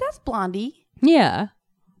 right? But that's blondie. Yeah.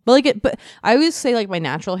 But I always say like my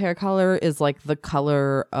natural hair color is like the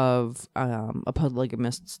color of a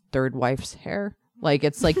polygamist's third wife's hair. Like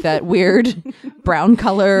it's like that weird brown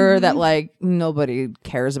color that like nobody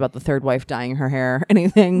cares about the third wife dyeing her hair or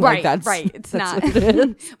anything. Right, Like right. It's not. what it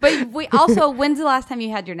is. But we also, when's the last time you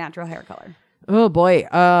had your natural hair color? Oh boy.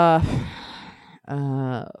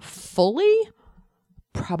 Fully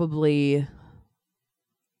probably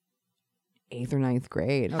 8th or 9th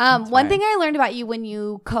grade. One thing I learned about you when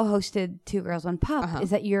you co-hosted Two Girls One Pup is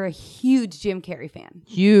that you're a huge Jim Carrey fan.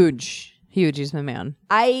 Huge. He's my man.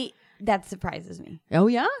 That surprises me. Oh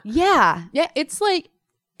yeah? Yeah. Yeah, it's like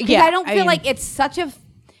 'Cause yeah, I don't feel mean, like it's such a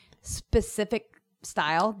specific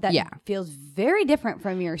style that Yeah. feels very different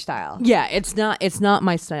from your style. yeah, it's not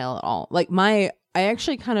my style at all. Like I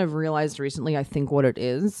actually kind of realized recently, I think what it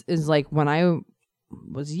is like when I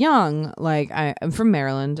was young, like I'm from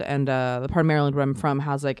Maryland, and the part of Maryland where I'm from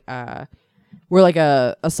has like we're like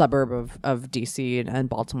a suburb of DC and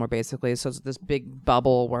Baltimore, basically. So it's this big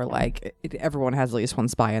bubble where like everyone has at least one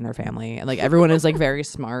spy in their family, and like everyone is like very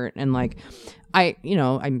smart, and like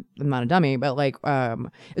I'm not a dummy, but like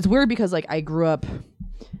it's weird because like I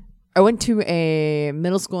went to a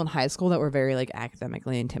middle school and high school that were very like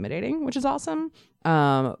academically intimidating, which is awesome.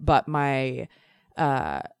 But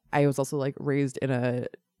I was also like raised in a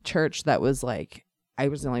church that was like I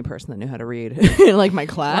was the only person that knew how to read in like my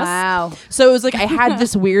class. Wow. So it was like I had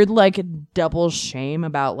this weird like double shame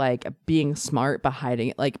about like being smart but hiding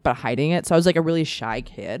it. So I was like a really shy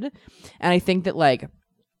kid. And I think that like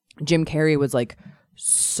Jim Carrey was like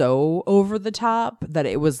so over the top that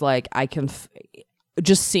it was like I can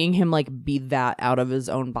just seeing him like be that out of his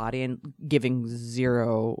own body and giving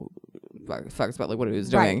zero fucks about like what he was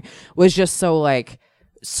doing was just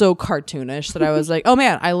so cartoonish that I was like, oh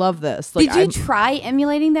man, I love this. Like, Did you try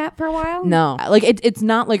emulating that for a while? No, like it's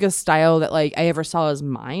not like a style that like I ever saw as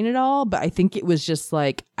mine at all. But I think it was just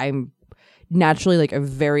like I'm naturally like a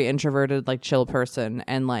very introverted, like chill person,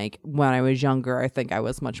 and like when I was younger, I think I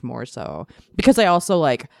was much more so because I also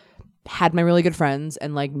like had my really good friends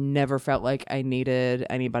and like never felt like I needed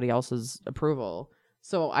anybody else's approval.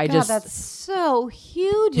 So That's so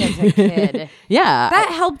huge as a kid. yeah, That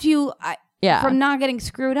helped you. Yeah. From not getting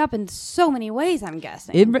screwed up in so many ways, I'm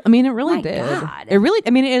guessing. It really My did. God. It really,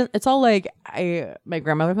 it's all like my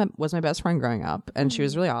grandmother was my best friend growing up, and she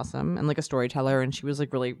was really awesome and like a storyteller, and she was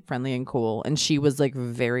like really friendly and cool, and she was like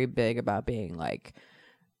very big about being like,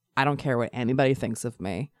 I don't care what anybody thinks of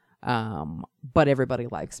me, but everybody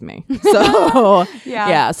likes me. So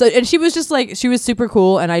yeah. So and she was just like she was super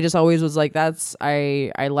cool, and I just always was like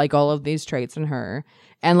I like all of these traits in her,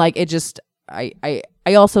 and like it just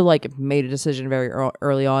I also like made a decision very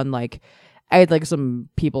early on, like I had like some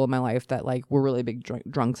people in my life that like were really big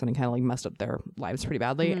drunks and it kind of like messed up their lives pretty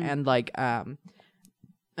badly. And like,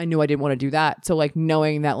 I knew I didn't want to do that. So like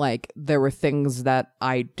knowing that like there were things that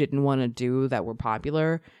I didn't want to do that were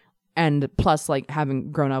popular, and plus like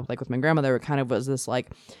having grown up like with my grandmother, it kind of was this like,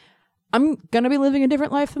 I'm gonna be living a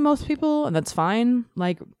different life than most people, and that's fine.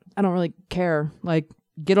 Like I don't really care. Like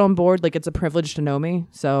get on board. Like it's a privilege to know me.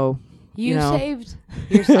 So You know. saved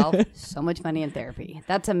yourself so much money in therapy.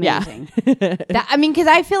 That's amazing. Yeah. I mean, because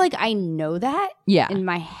I feel like I know that Yeah. in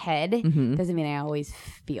my head. Doesn't mean I always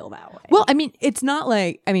feel that way. Well, I mean, it's not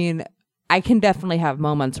like, I mean, I can definitely have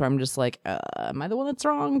moments where I'm just like, am I the one that's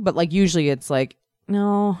wrong? But like usually it's like,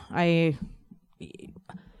 no,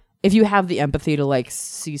 if you have the empathy to like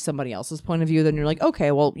see somebody else's point of view, then you're like,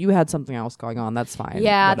 okay, well, you had something else going on. That's fine.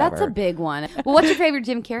 yeah, Whatever. that's a big one. Well, what's your favorite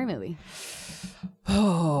Jim Carrey movie?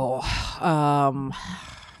 Oh,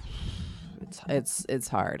 it's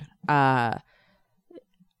hard. I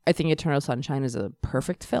think Eternal Sunshine is a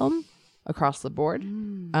perfect film across the board.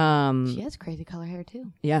 She has crazy color hair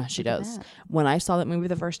too. Yeah, she Look at does. that. When I saw that movie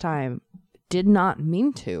the first time, did not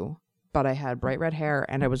mean to, but I had bright red hair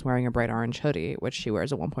and I was wearing a bright orange hoodie, which she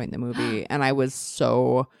wears at one point in the movie, and I was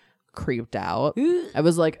so creeped out. I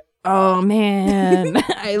was like, oh man,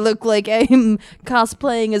 I look like I'm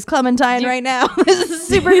cosplaying as Clementine right now. This is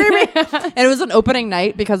super creepy. And it was an opening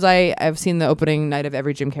night because I've seen the opening night of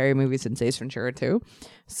every Jim Carrey movie since Ace Ventura 2.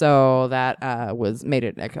 So that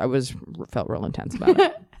felt real intense about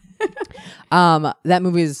it. That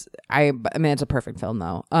movie's I mean it's a perfect film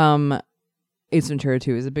though. Ace Ventura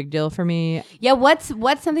 2 is a big deal for me. Yeah, what's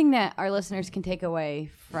something that our listeners can take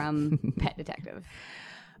away from Pet Detective?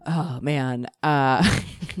 Oh man,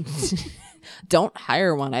 don't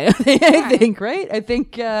hire one. I think right. I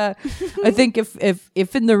think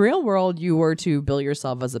if in the real world you were to bill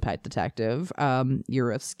yourself as a pet detective,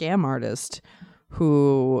 you're a scam artist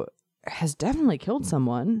who has definitely killed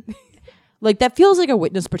someone. Like that feels like a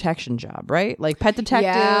witness protection job, right? Like pet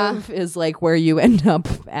detective is like where you end up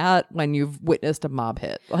at when you've witnessed a mob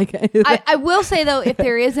hit. Like I will say though, if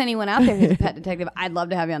there is anyone out there who's a pet detective, I'd love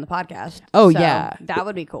to have you on the podcast. Oh, So yeah. that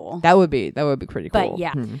would be cool. that would be pretty cool. But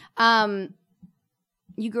yeah,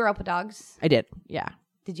 you grew up with dogs. I did. Yeah.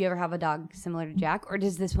 Did you ever have a dog similar to Jack, or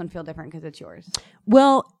does this one feel different because it's yours?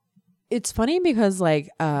 Well, it's funny because like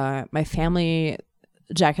my family,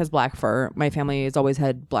 Jack has black fur. My family has always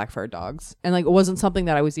had black fur dogs, and like it wasn't something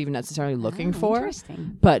that I was even necessarily looking for.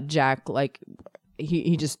 Interesting. But Jack, like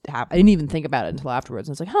he just I didn't even think about it until afterwards.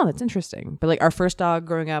 And I was like, oh, that's interesting. But like our first dog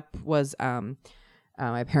growing up was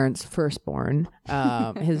my parents' firstborn.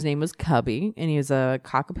 His name was Cubby, and he was a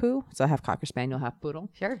cockapoo, so half cocker spaniel, half poodle.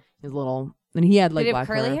 Sure. His little, and he had like Did he have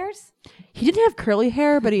black curly fur. hairs? He didn't have curly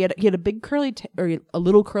hair, but he had a big curly or a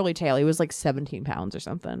little curly tail. He was like 17 pounds or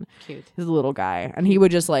something. Cute. He's a little guy, and he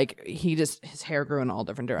would just like his hair grew in all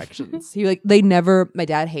different directions. My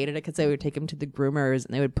dad hated it because they would take him to the groomers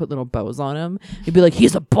and they would put little bows on him. He'd be like,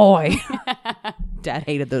 he's a boy. Dad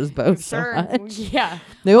hated those bows so much. Yeah.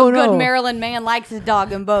 No, Good Maryland man likes his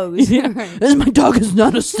dog and bows. My dog is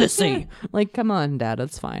not a sissy. Like, come on, Dad,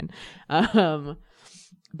 it's fine.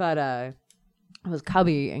 But it was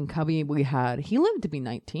Cubby, and Cubby he lived to be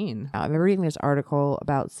 19. I remember reading this article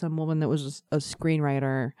about some woman that was a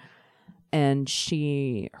screenwriter, and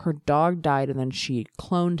her dog died, and then she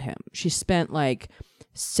cloned him. She spent like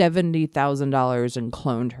 $70,000 and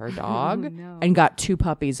cloned her dog and got 2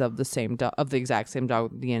 puppies of the exact same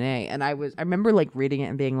dog with DNA. And I remember like reading it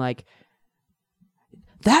and being like,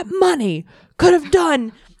 that money could have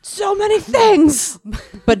done so many things.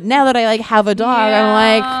 But now that I like have a dog,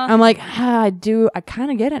 Yeah. I'm like, I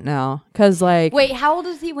kind of get it now. Cause like, Wait, how old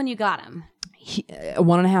is he when you got him?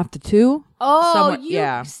 1.5 to 2. Oh,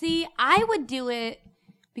 somewhere- see, I would do it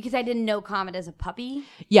because I didn't know Comet as a puppy.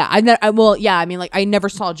 Yeah, I mean, like I never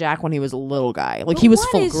saw Jack when he was a little guy. Like But he was one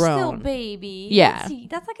full is grown. Still baby. Yeah.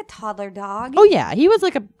 That's like a toddler dog. Oh yeah, he was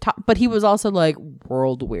like but he was also like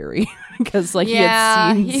world weary because like he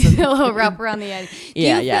had seen he's a little rough around the edge. Do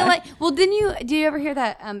Yeah, you yeah. feel like? Well, do you ever hear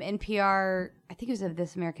that NPR? I think it was a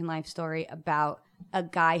This American Life story about a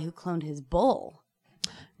guy who cloned his bull.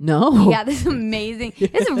 No. Yeah, this is amazing.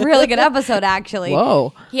 It's a really good episode, actually.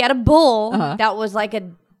 Whoa. He had a bull Uh-huh. that was like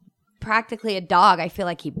practically a dog. I feel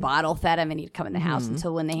like he bottle fed him and he'd come in the house. And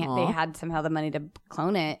so when they had somehow the money to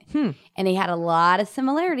clone it, and he had a lot of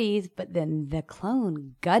similarities, but then the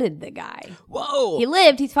clone gutted the guy. Whoa. He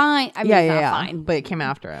lived. He's fine. I mean, he's not yeah. fine. But it came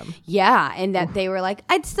after him. Yeah, and that they were like,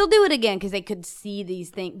 I'd still do it again because they could see these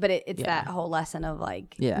things. But it's that whole lesson of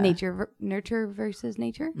like nurture versus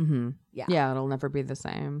nature. Mm-hmm. Yeah. Yeah, it'll never be the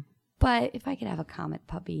same. But if I could have a Comet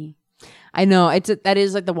puppy, I know that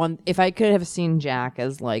is like the one. If I could have seen Jack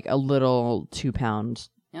as like a little 2-pound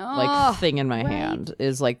like thing in my hand,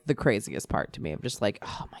 is like the craziest part to me. I'm just like,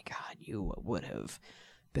 oh my god, you would have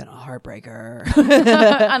been a heartbreaker.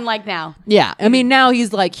 Unlike now. Yeah, I mean now he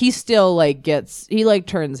still like he like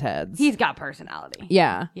turns heads. He's got personality.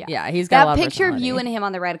 Yeah. He's got a lot that of picture of personality. you and him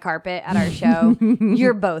on the red carpet at our show.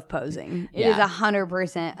 You're both posing. It is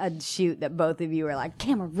 100% a shoot that both of you are like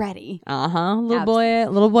camera ready. Little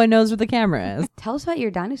boy knows where the camera is. Tell us about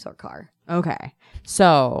your dinosaur car. Okay.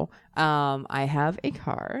 So, I have a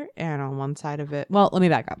car, and on one side of it, well, let me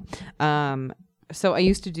back up. So I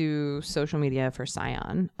used to do social media for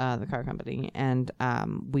Scion, the car company, and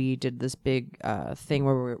we did this big thing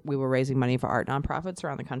where we were raising money for art nonprofits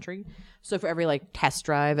around the country. So for every like test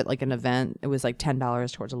drive at like an event, it was like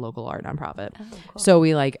 $10 towards a local art nonprofit. Oh, cool. So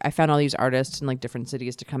I found all these artists in like different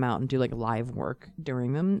cities to come out and do like live work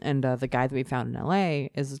during them. And the guy that we found in LA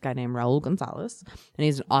is this guy named Raul Gonzalez, and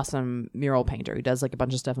he's an awesome mural painter. He does like a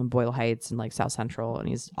bunch of stuff in Boyle Heights and like South Central, and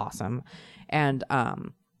he's awesome. And I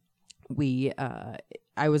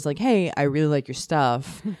was like, hey, I really like your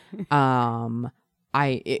stuff. We were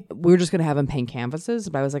just gonna have him paint canvases,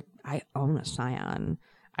 but I was like, I own a Scion.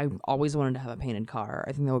 I always wanted to have a painted car.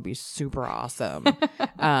 I think that would be super awesome.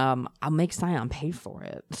 I'll make Scion pay for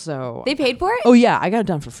it. So they paid for it? Oh yeah, I got it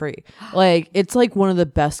done for free. Like it's like one of the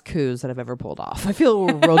best coups that I've ever pulled off. I feel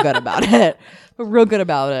real good about it. Real good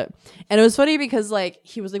about it. And it was funny because like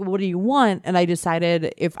he was like, well, what do you want? And I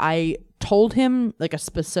decided if I told him like a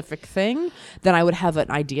specific thing, then I would have an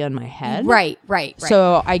idea in my head. Right.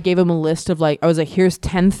 So I gave him a list of like, I was like, here's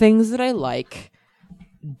 10 things that I like.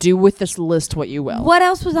 Do with this list what you will. What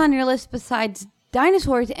else was on your list besides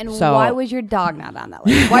dinosaurs, and why was your dog not on that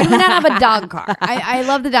list? Why do we not have a dog car? I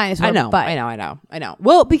love the dinosaur. I know.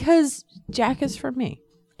 Well, because Jack is for me.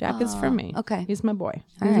 Jack is for me. Okay. He's my boy.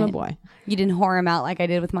 He's my boy. You didn't whore him out like I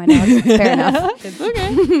did with my dog. Fair enough. It's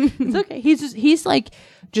okay. It's okay. He's like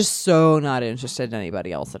just so not interested in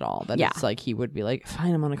anybody else at all. That it's like he would be like,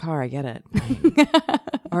 fine, I'm on a car. I get it.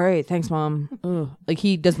 All right. Thanks, Mom. Ugh. Like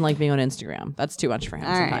he doesn't like being on Instagram. That's too much for him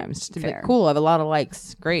sometimes. Just to be like, cool. I have a lot of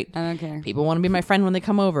likes. Great. I don't care. People want to be my friend when they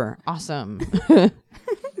come over. Awesome.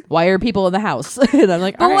 Why are people in the house? And I'm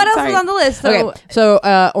like, but what else is on the list? Okay, so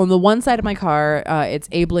on the one side of my car, it's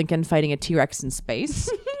Abe Lincoln fighting a T-Rex in space.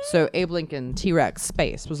 So Abe Lincoln T-Rex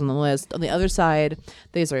space was on the list. On the other side,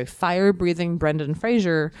 there's a fire-breathing Brendan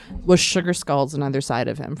Fraser with sugar skulls on either side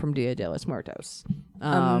of him from Dia de los Muertos.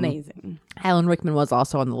 Amazing. Alan Rickman was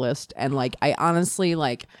also on the list, and like I honestly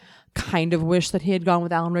like kind of wish that he had gone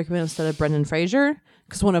with Alan Rickman instead of Brendan Fraser.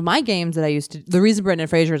 Because one of my games that I used to... The reason Brendan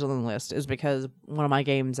Fraser is on the list is because one of my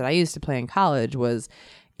games that I used to play in college was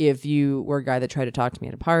if you were a guy that tried to talk to me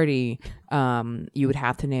at a party, you would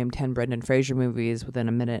have to name 10 Brendan Fraser movies within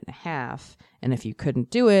a minute and a half. And if you couldn't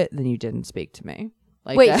do it, then you didn't speak to me.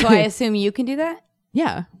 Like wait, that. so I assume you can do that?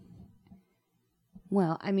 Yeah.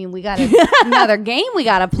 Well, I mean, we got another game we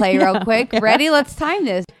got to play real quick. Ready? Let's time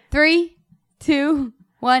this. 3, 2,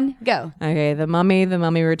 1, go. Okay, The Mummy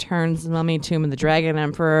Returns, The Mummy, Tomb of the Dragon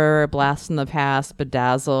Emperor, Blast from the Past,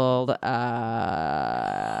 Bedazzled.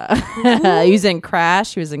 He was in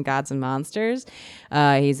Crash. He was in Gods and Monsters.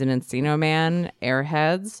 He's in Encino Man,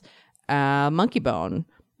 Airheads, Monkey Bone.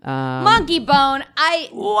 Monkey Bone.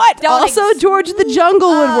 What? Also, George of the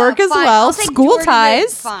Jungle would work as fine. well. I'll take School George of the-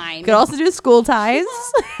 Ties. fine. Could also do School Ties.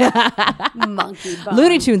 Monkey Bone.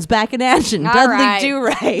 Looney Tunes back in action. All Dudley right. Do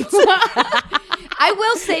Right. I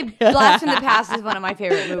will say Blast from the Past is one of my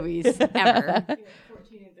favorite movies ever.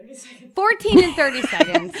 14 and 30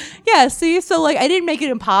 seconds. Yeah, see, so like I didn't make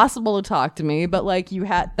it impossible to talk to me, but like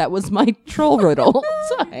that was my troll riddle.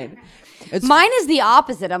 It's fine. Mine is the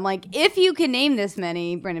opposite. I'm like, if you can name this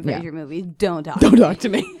many Brendan Fraser movies, don't talk. Don't talk to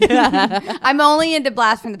me. I'm only into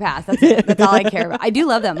Blast from the Past. That's it. That's all I care about. I do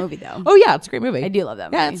love that movie, though. Oh yeah, it's a great movie. I do love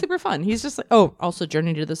that movie. Yeah, it's super fun. He's just like, also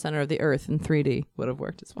Journey to the Center of the Earth in 3D would have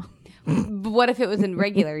worked as well. But what if it was in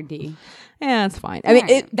regular D? Yeah, it's fine. I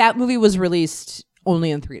mean, that movie was released only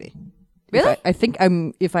in 3D. Really? I think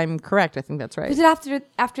if I'm correct, I think that's right. Was it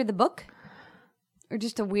after the book, or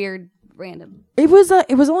just a weird random? It was like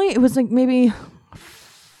maybe.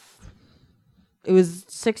 It was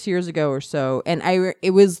 6 years ago or so, and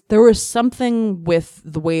there was something with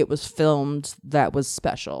the way it was filmed that was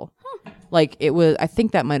special. Like it was, I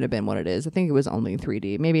think that might have been what it is. I think it was only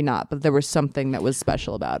 3D, maybe not, but there was something that was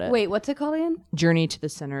special about it. Wait, what's it called again? Journey to the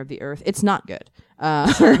Center of the Earth. It's not good.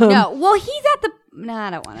 No, well, he's at the. Nah, I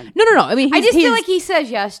don't want to. No. I mean, I just feel like he says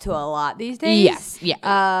yes to a lot these days. Yes,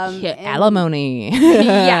 yeah. Yeah, Alimony.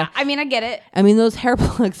 I mean, I get it. I mean, those hair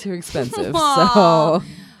plugs are expensive, so.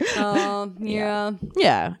 Yeah.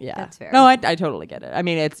 Yeah. That's fair. No, I totally get it. I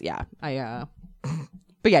mean, it's but yeah.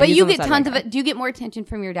 But he's you on the get side tons right of it. Do you get more attention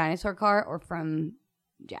from your dinosaur car or from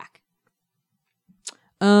Jack?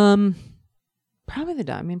 now. Probably the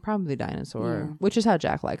dinosaur, Yeah. which is how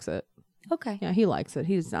Jack likes it. Okay. Yeah, he likes it.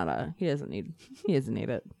 He doesn't need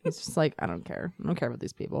it. He's just like, I don't care about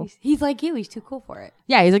these people. He's like you. He's too cool for it.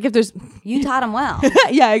 Yeah, he's like, if there's You taught him well.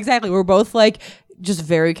 yeah, exactly. We're both like just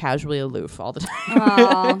very casually aloof all the time.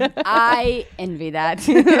 Oh, I envy that.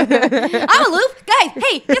 I'm aloof. Guys,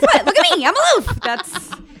 hey, guess what? Look at me. I'm aloof.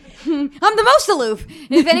 I'm the most aloof.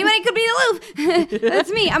 If anybody could be aloof,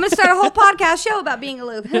 that's me. I'm going to start a whole podcast show about being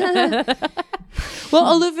aloof.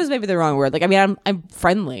 Well, aloof is maybe the wrong word. Like, I mean, I'm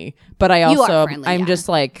friendly, but I You are also friendly, I'm yeah. just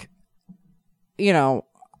like,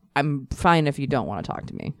 I'm fine if you don't want to talk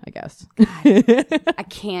to me, I guess. I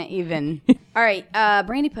can't even. All right,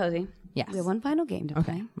 Brandy Posey. Yes. We have one final game to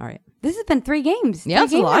play. All right. This has been 3 games. Yeah,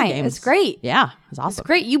 it's a game lot of night. games. It's great. Yeah, it's awesome. It's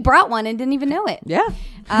great. You brought one and didn't even know it. Yeah.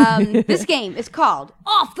 This game is called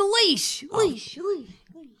Off the Leash. Leash.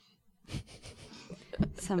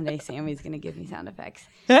 Someday Sammy's going to give me sound effects.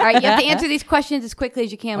 All right, you have to answer these questions as quickly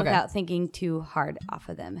as you can without thinking too hard off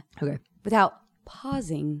of them. Okay. Without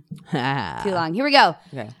pausing too Too long. Here we go.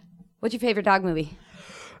 Okay. What's your favorite dog movie?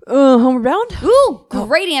 Homeward Bound? Ooh,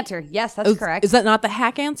 great answer. Yes, that's correct. Is that not the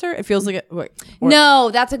hack answer? It feels like it. Wait, No,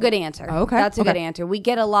 that's a good answer. Oh, okay. That's a good Okay. answer. We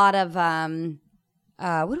get a lot of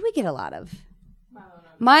what do we get a lot of?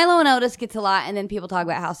 Milo and Otis gets a lot, and then people talk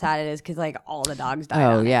about how sad it is because like all the dogs died.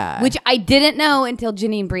 Oh, on it. yeah. Which I didn't know until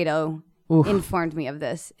Janine Brito informed me of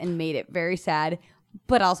this and made it very sad.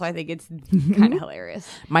 But also, I think it's kind of hilarious.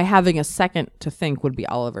 My having a second to think would be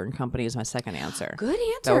Oliver and Company is my second answer. Good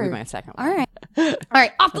answer. That would be my second one. All right, all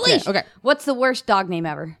right. Off the leash. okay. What's the worst dog name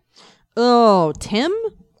ever? Oh, Tim?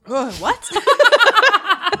 What?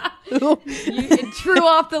 In true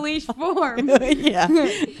off the leash form. Yeah.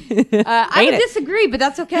 I would disagree, but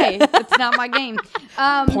that's okay. It's not my game.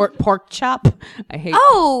 Pork chop. I hate.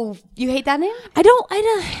 Oh, you hate that name? I don't.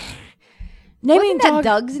 Naming Wasn't that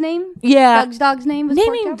Doug's name? Yeah. Doug's dog's name was Pork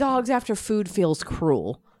Naming Chop? dogs after food feels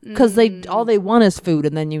cruel because all they want is food,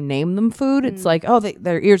 and then you name them food. It's like, oh,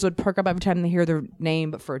 their ears would perk up every time they hear their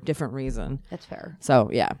name, but for a different reason. That's fair.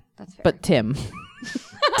 So yeah, That's fair. But Tim,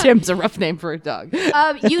 Tim's a rough name for a dog.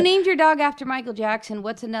 You named your dog after Michael Jackson.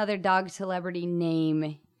 What's another dog celebrity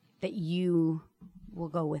name that you will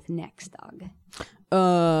go with next, dog?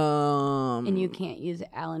 And you can't use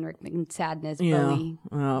Alan Rickman Sadness Bowie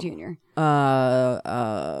Jr.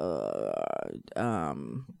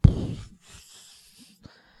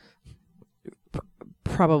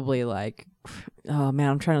 Probably like, oh man,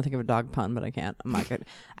 I'm trying to think of a dog pun, but I can't. I'm not good.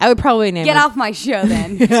 I would probably name Get it, off my show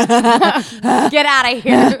then. Get out of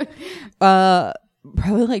here.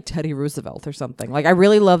 probably like Teddy Roosevelt or something. Like, I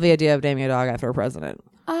really love the idea of naming a dog after a president.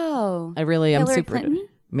 Oh. I really am Hillary super. Clinton?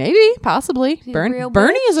 Maybe, possibly. a real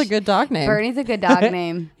Bernie bitch? is a good dog name. Bernie's a good dog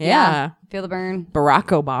name. Yeah. Feel the burn. Barack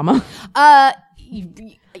Obama.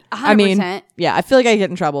 100%. I mean, yeah, I feel like I get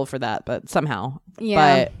in trouble for that, but somehow.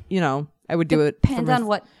 Yeah. But, I would do it. Depends from on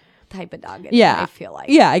what type of dog it is, Yeah. I feel like.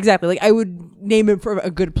 Yeah, exactly. Like, I would name it for a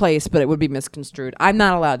good place, but it would be misconstrued. I'm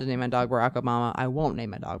not allowed to name my dog Barack Obama. I won't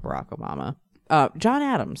name my dog Barack Obama. John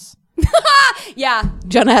Adams. Yeah.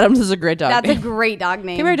 John Adams is a great dog That's name. a great dog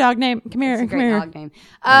name. Come here, dog name. Come here. It's a Come great here. dog name.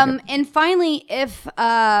 And finally, if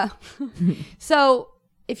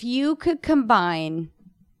if you could combine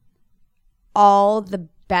all the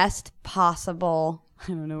best possible, I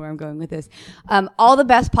don't know where I'm going with this, all the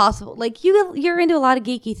best possible, like you're into a lot of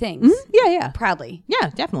geeky things. Yeah. Proudly.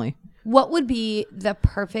 Yeah, definitely. What would be the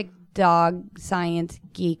perfect dog science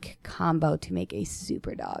geek combo to make a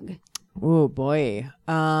super dog? Oh boy.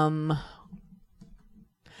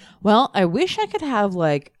 Well, I wish I could have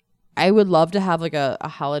I would love to have a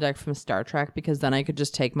holodeck from Star Trek, because then I could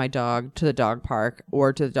just take my dog to the dog park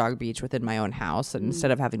or to the dog beach within my own house, and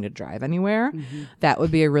instead of having to drive anywhere. That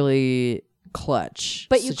would be a really clutch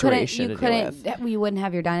But you situation to deal with. you wouldn't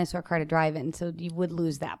have your dinosaur car to drive in, so you would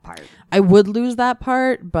lose that part. I would lose that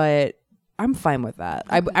part, but I'm fine with that.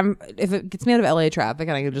 I'm if it gets me out of LA traffic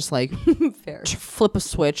and I can just Fair. flip a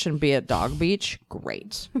switch and be at dog beach,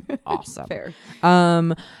 great. Awesome. Fair.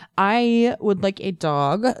 I would like a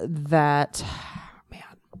dog that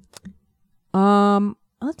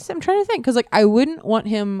let's see, I'm trying to think, because I wouldn't want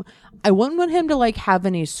him to have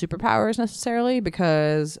any superpowers necessarily,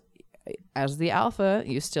 because as the alpha,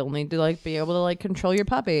 you still need to like be able to like control your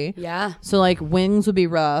puppy. Yeah. So like wings would be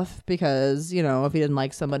rough because, you know, if he didn't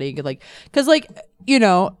like somebody, he could like, because like, you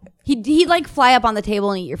know, He'd like fly up on the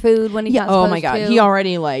table and eat your food when he's not oh supposed my God, to. he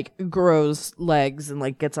already like grows legs and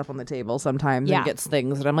like gets up on the table sometimes Yeah. and gets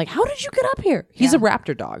things. And I'm like, how did you get up here? He's a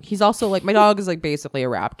raptor dog. He's also like, my dog is like basically a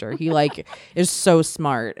raptor. He like is so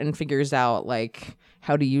smart and figures out like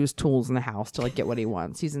how to use tools in the house to like get what he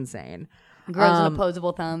wants. He's insane. Grows an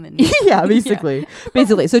opposable thumb. And Yeah, basically.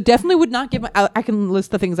 Basically. So definitely would not give I can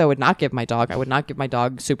list the things I would not give my dog. I would not give my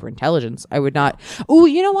dog super intelligence. I would not. Oh,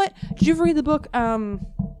 you know what? Did you ever read the book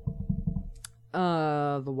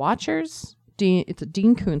The Watchers? It's a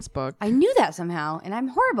Dean Koontz book. I knew that somehow, and I'm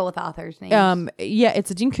horrible with authors' names. Yeah,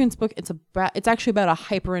 it's a Dean Koontz book. It's actually about a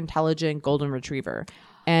hyper intelligent golden retriever.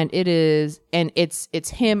 And it's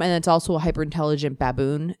him, and it's also a hyper intelligent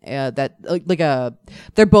baboon that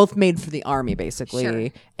they're both made for the army basically. Sure.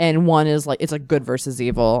 And one is like, it's like good versus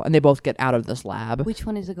evil, and they both get out of this lab. Which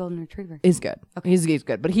one is a golden retriever? Is good. Okay. He's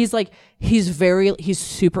good, but he's super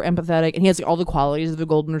empathetic, and he has like, all the qualities of a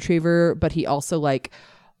golden retriever. But he also like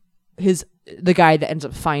the guy that ends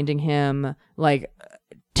up finding him like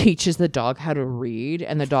teaches the dog how to read,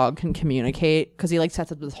 and the dog can communicate because he like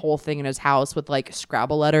sets up this whole thing in his house with like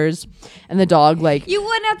Scrabble letters, and the dog like You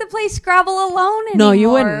wouldn't have to play Scrabble alone anymore. no, you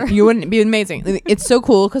wouldn't be amazing. It's so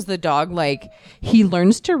cool because the dog like he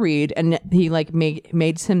learns to read, and he like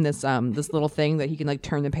makes him this little thing that he can like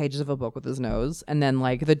turn the pages of a book with his nose, and then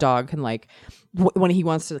like the dog can like when he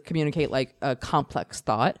wants to communicate like a complex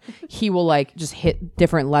thought, he will like just hit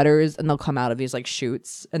different letters and they'll come out of these like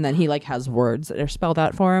chutes, and then he like has words that are spelled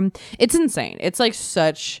out for him. It's insane. It's like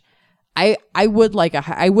such. I would like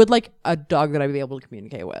a dog that I'd be able to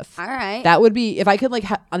communicate with. All right. That would be if I could like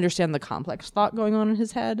understand the complex thought going on in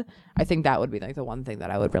his head. I think that would be like the one thing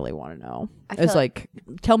that I would really want to know. It's like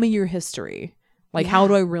tell me your history. Like, how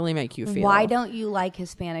do I really make you feel? Why don't you like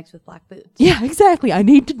Hispanics with black boots? Yeah, exactly. I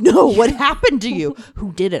need to know what happened to you.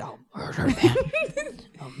 Who did it? I'll murder them.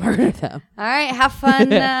 I'll murder them. All right, have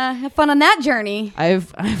fun. Have fun on that journey.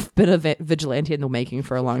 I've been a vigilante in the making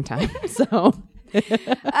for a long time. So,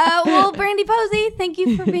 Well, Brandy Posey, thank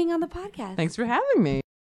you for being on the podcast. thanks for having me.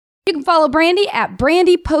 You can follow Brandy at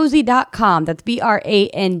brandyposey.com. That's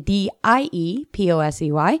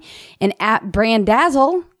BRANDIEPOSEY. And at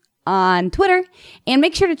Brandazzle on Twitter. And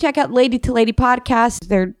make sure to check out Lady to Lady podcast.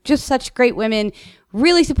 They're just such great women,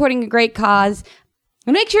 really supporting a great cause.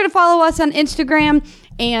 And make sure to follow us on Instagram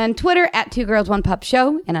and Twitter at 2 Girls 1 Pup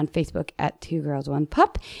Show, and on Facebook at 2 Girls 1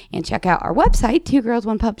 Pup. And check out our website,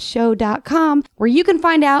 2girls1pupshow.com, where you can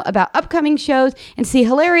find out about upcoming shows and see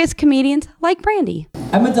hilarious comedians like Brandy.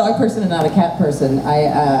 I'm a dog person and not a cat person.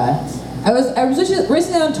 I was just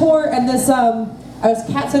recently on tour, and this I was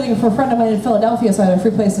cat sitting for a friend of mine in Philadelphia, so I had a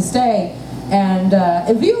free place to stay. And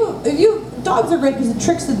if you dogs are great because the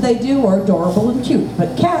tricks that they do are adorable and cute,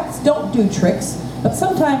 but cats don't do tricks. But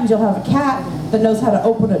sometimes you'll have a cat that knows how to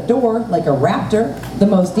open a door, like a raptor, the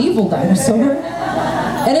most evil dinosaur.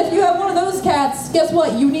 And if you have one of those cats, guess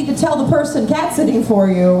what? You need to tell the person cat sitting for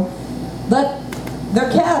you that their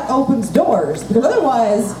cat opens doors, because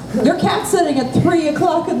otherwise they're cat sitting at 3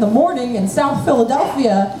 o'clock in the morning in South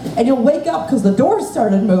Philadelphia, and you'll wake up because the door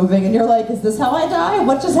started moving, and you're like, is this how I die?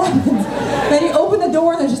 What just happened? Then you open the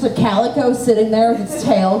door, and there's just a calico sitting there with its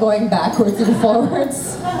tail going backwards and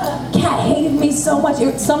forwards. Cat hated me so much.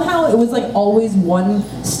 Somehow it was like always one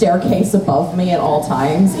staircase above me at all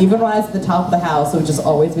times. Even when I was at the top of the house, it would just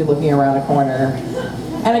always be looking around a corner.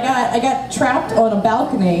 And I got trapped on a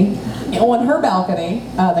balcony, on her balcony,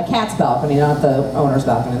 the cat's balcony, not the owner's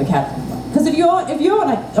balcony, the cat. Because if you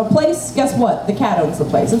own a place, guess what? The cat owns the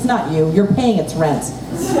place. It's not you. You're paying its rent.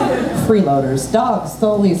 Freeloaders. Dogs,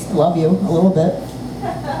 they'll at least love you a little bit.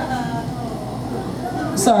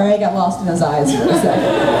 Sorry, I got lost in his eyes for a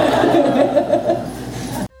second.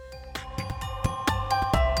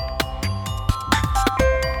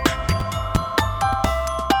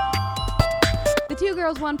 The 2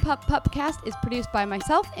 Girls 1 Pup Pupcast is produced by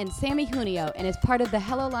myself and Sammy Junio and is part of the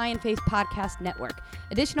Hello Lion Face Podcast Network.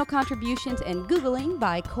 Additional contributions and Googling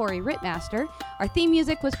by Corey Rittmaster. Our theme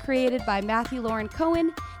music was created by Matthew Lauren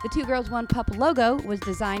Cohen. The 2 Girls 1 Pup logo was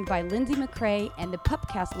designed by Lindsay McCrae, and the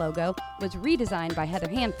Pupcast logo was redesigned by Heather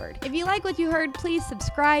Hanford. If you like what you heard, please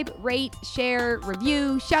subscribe, rate, share,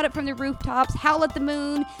 review, shout it from the rooftops, howl at the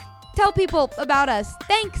moon, tell people about us.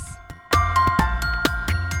 Thanks!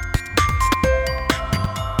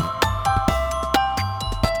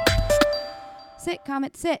 Sit,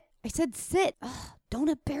 Comet, sit. I said sit. Ugh, don't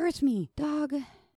embarrass me, dog.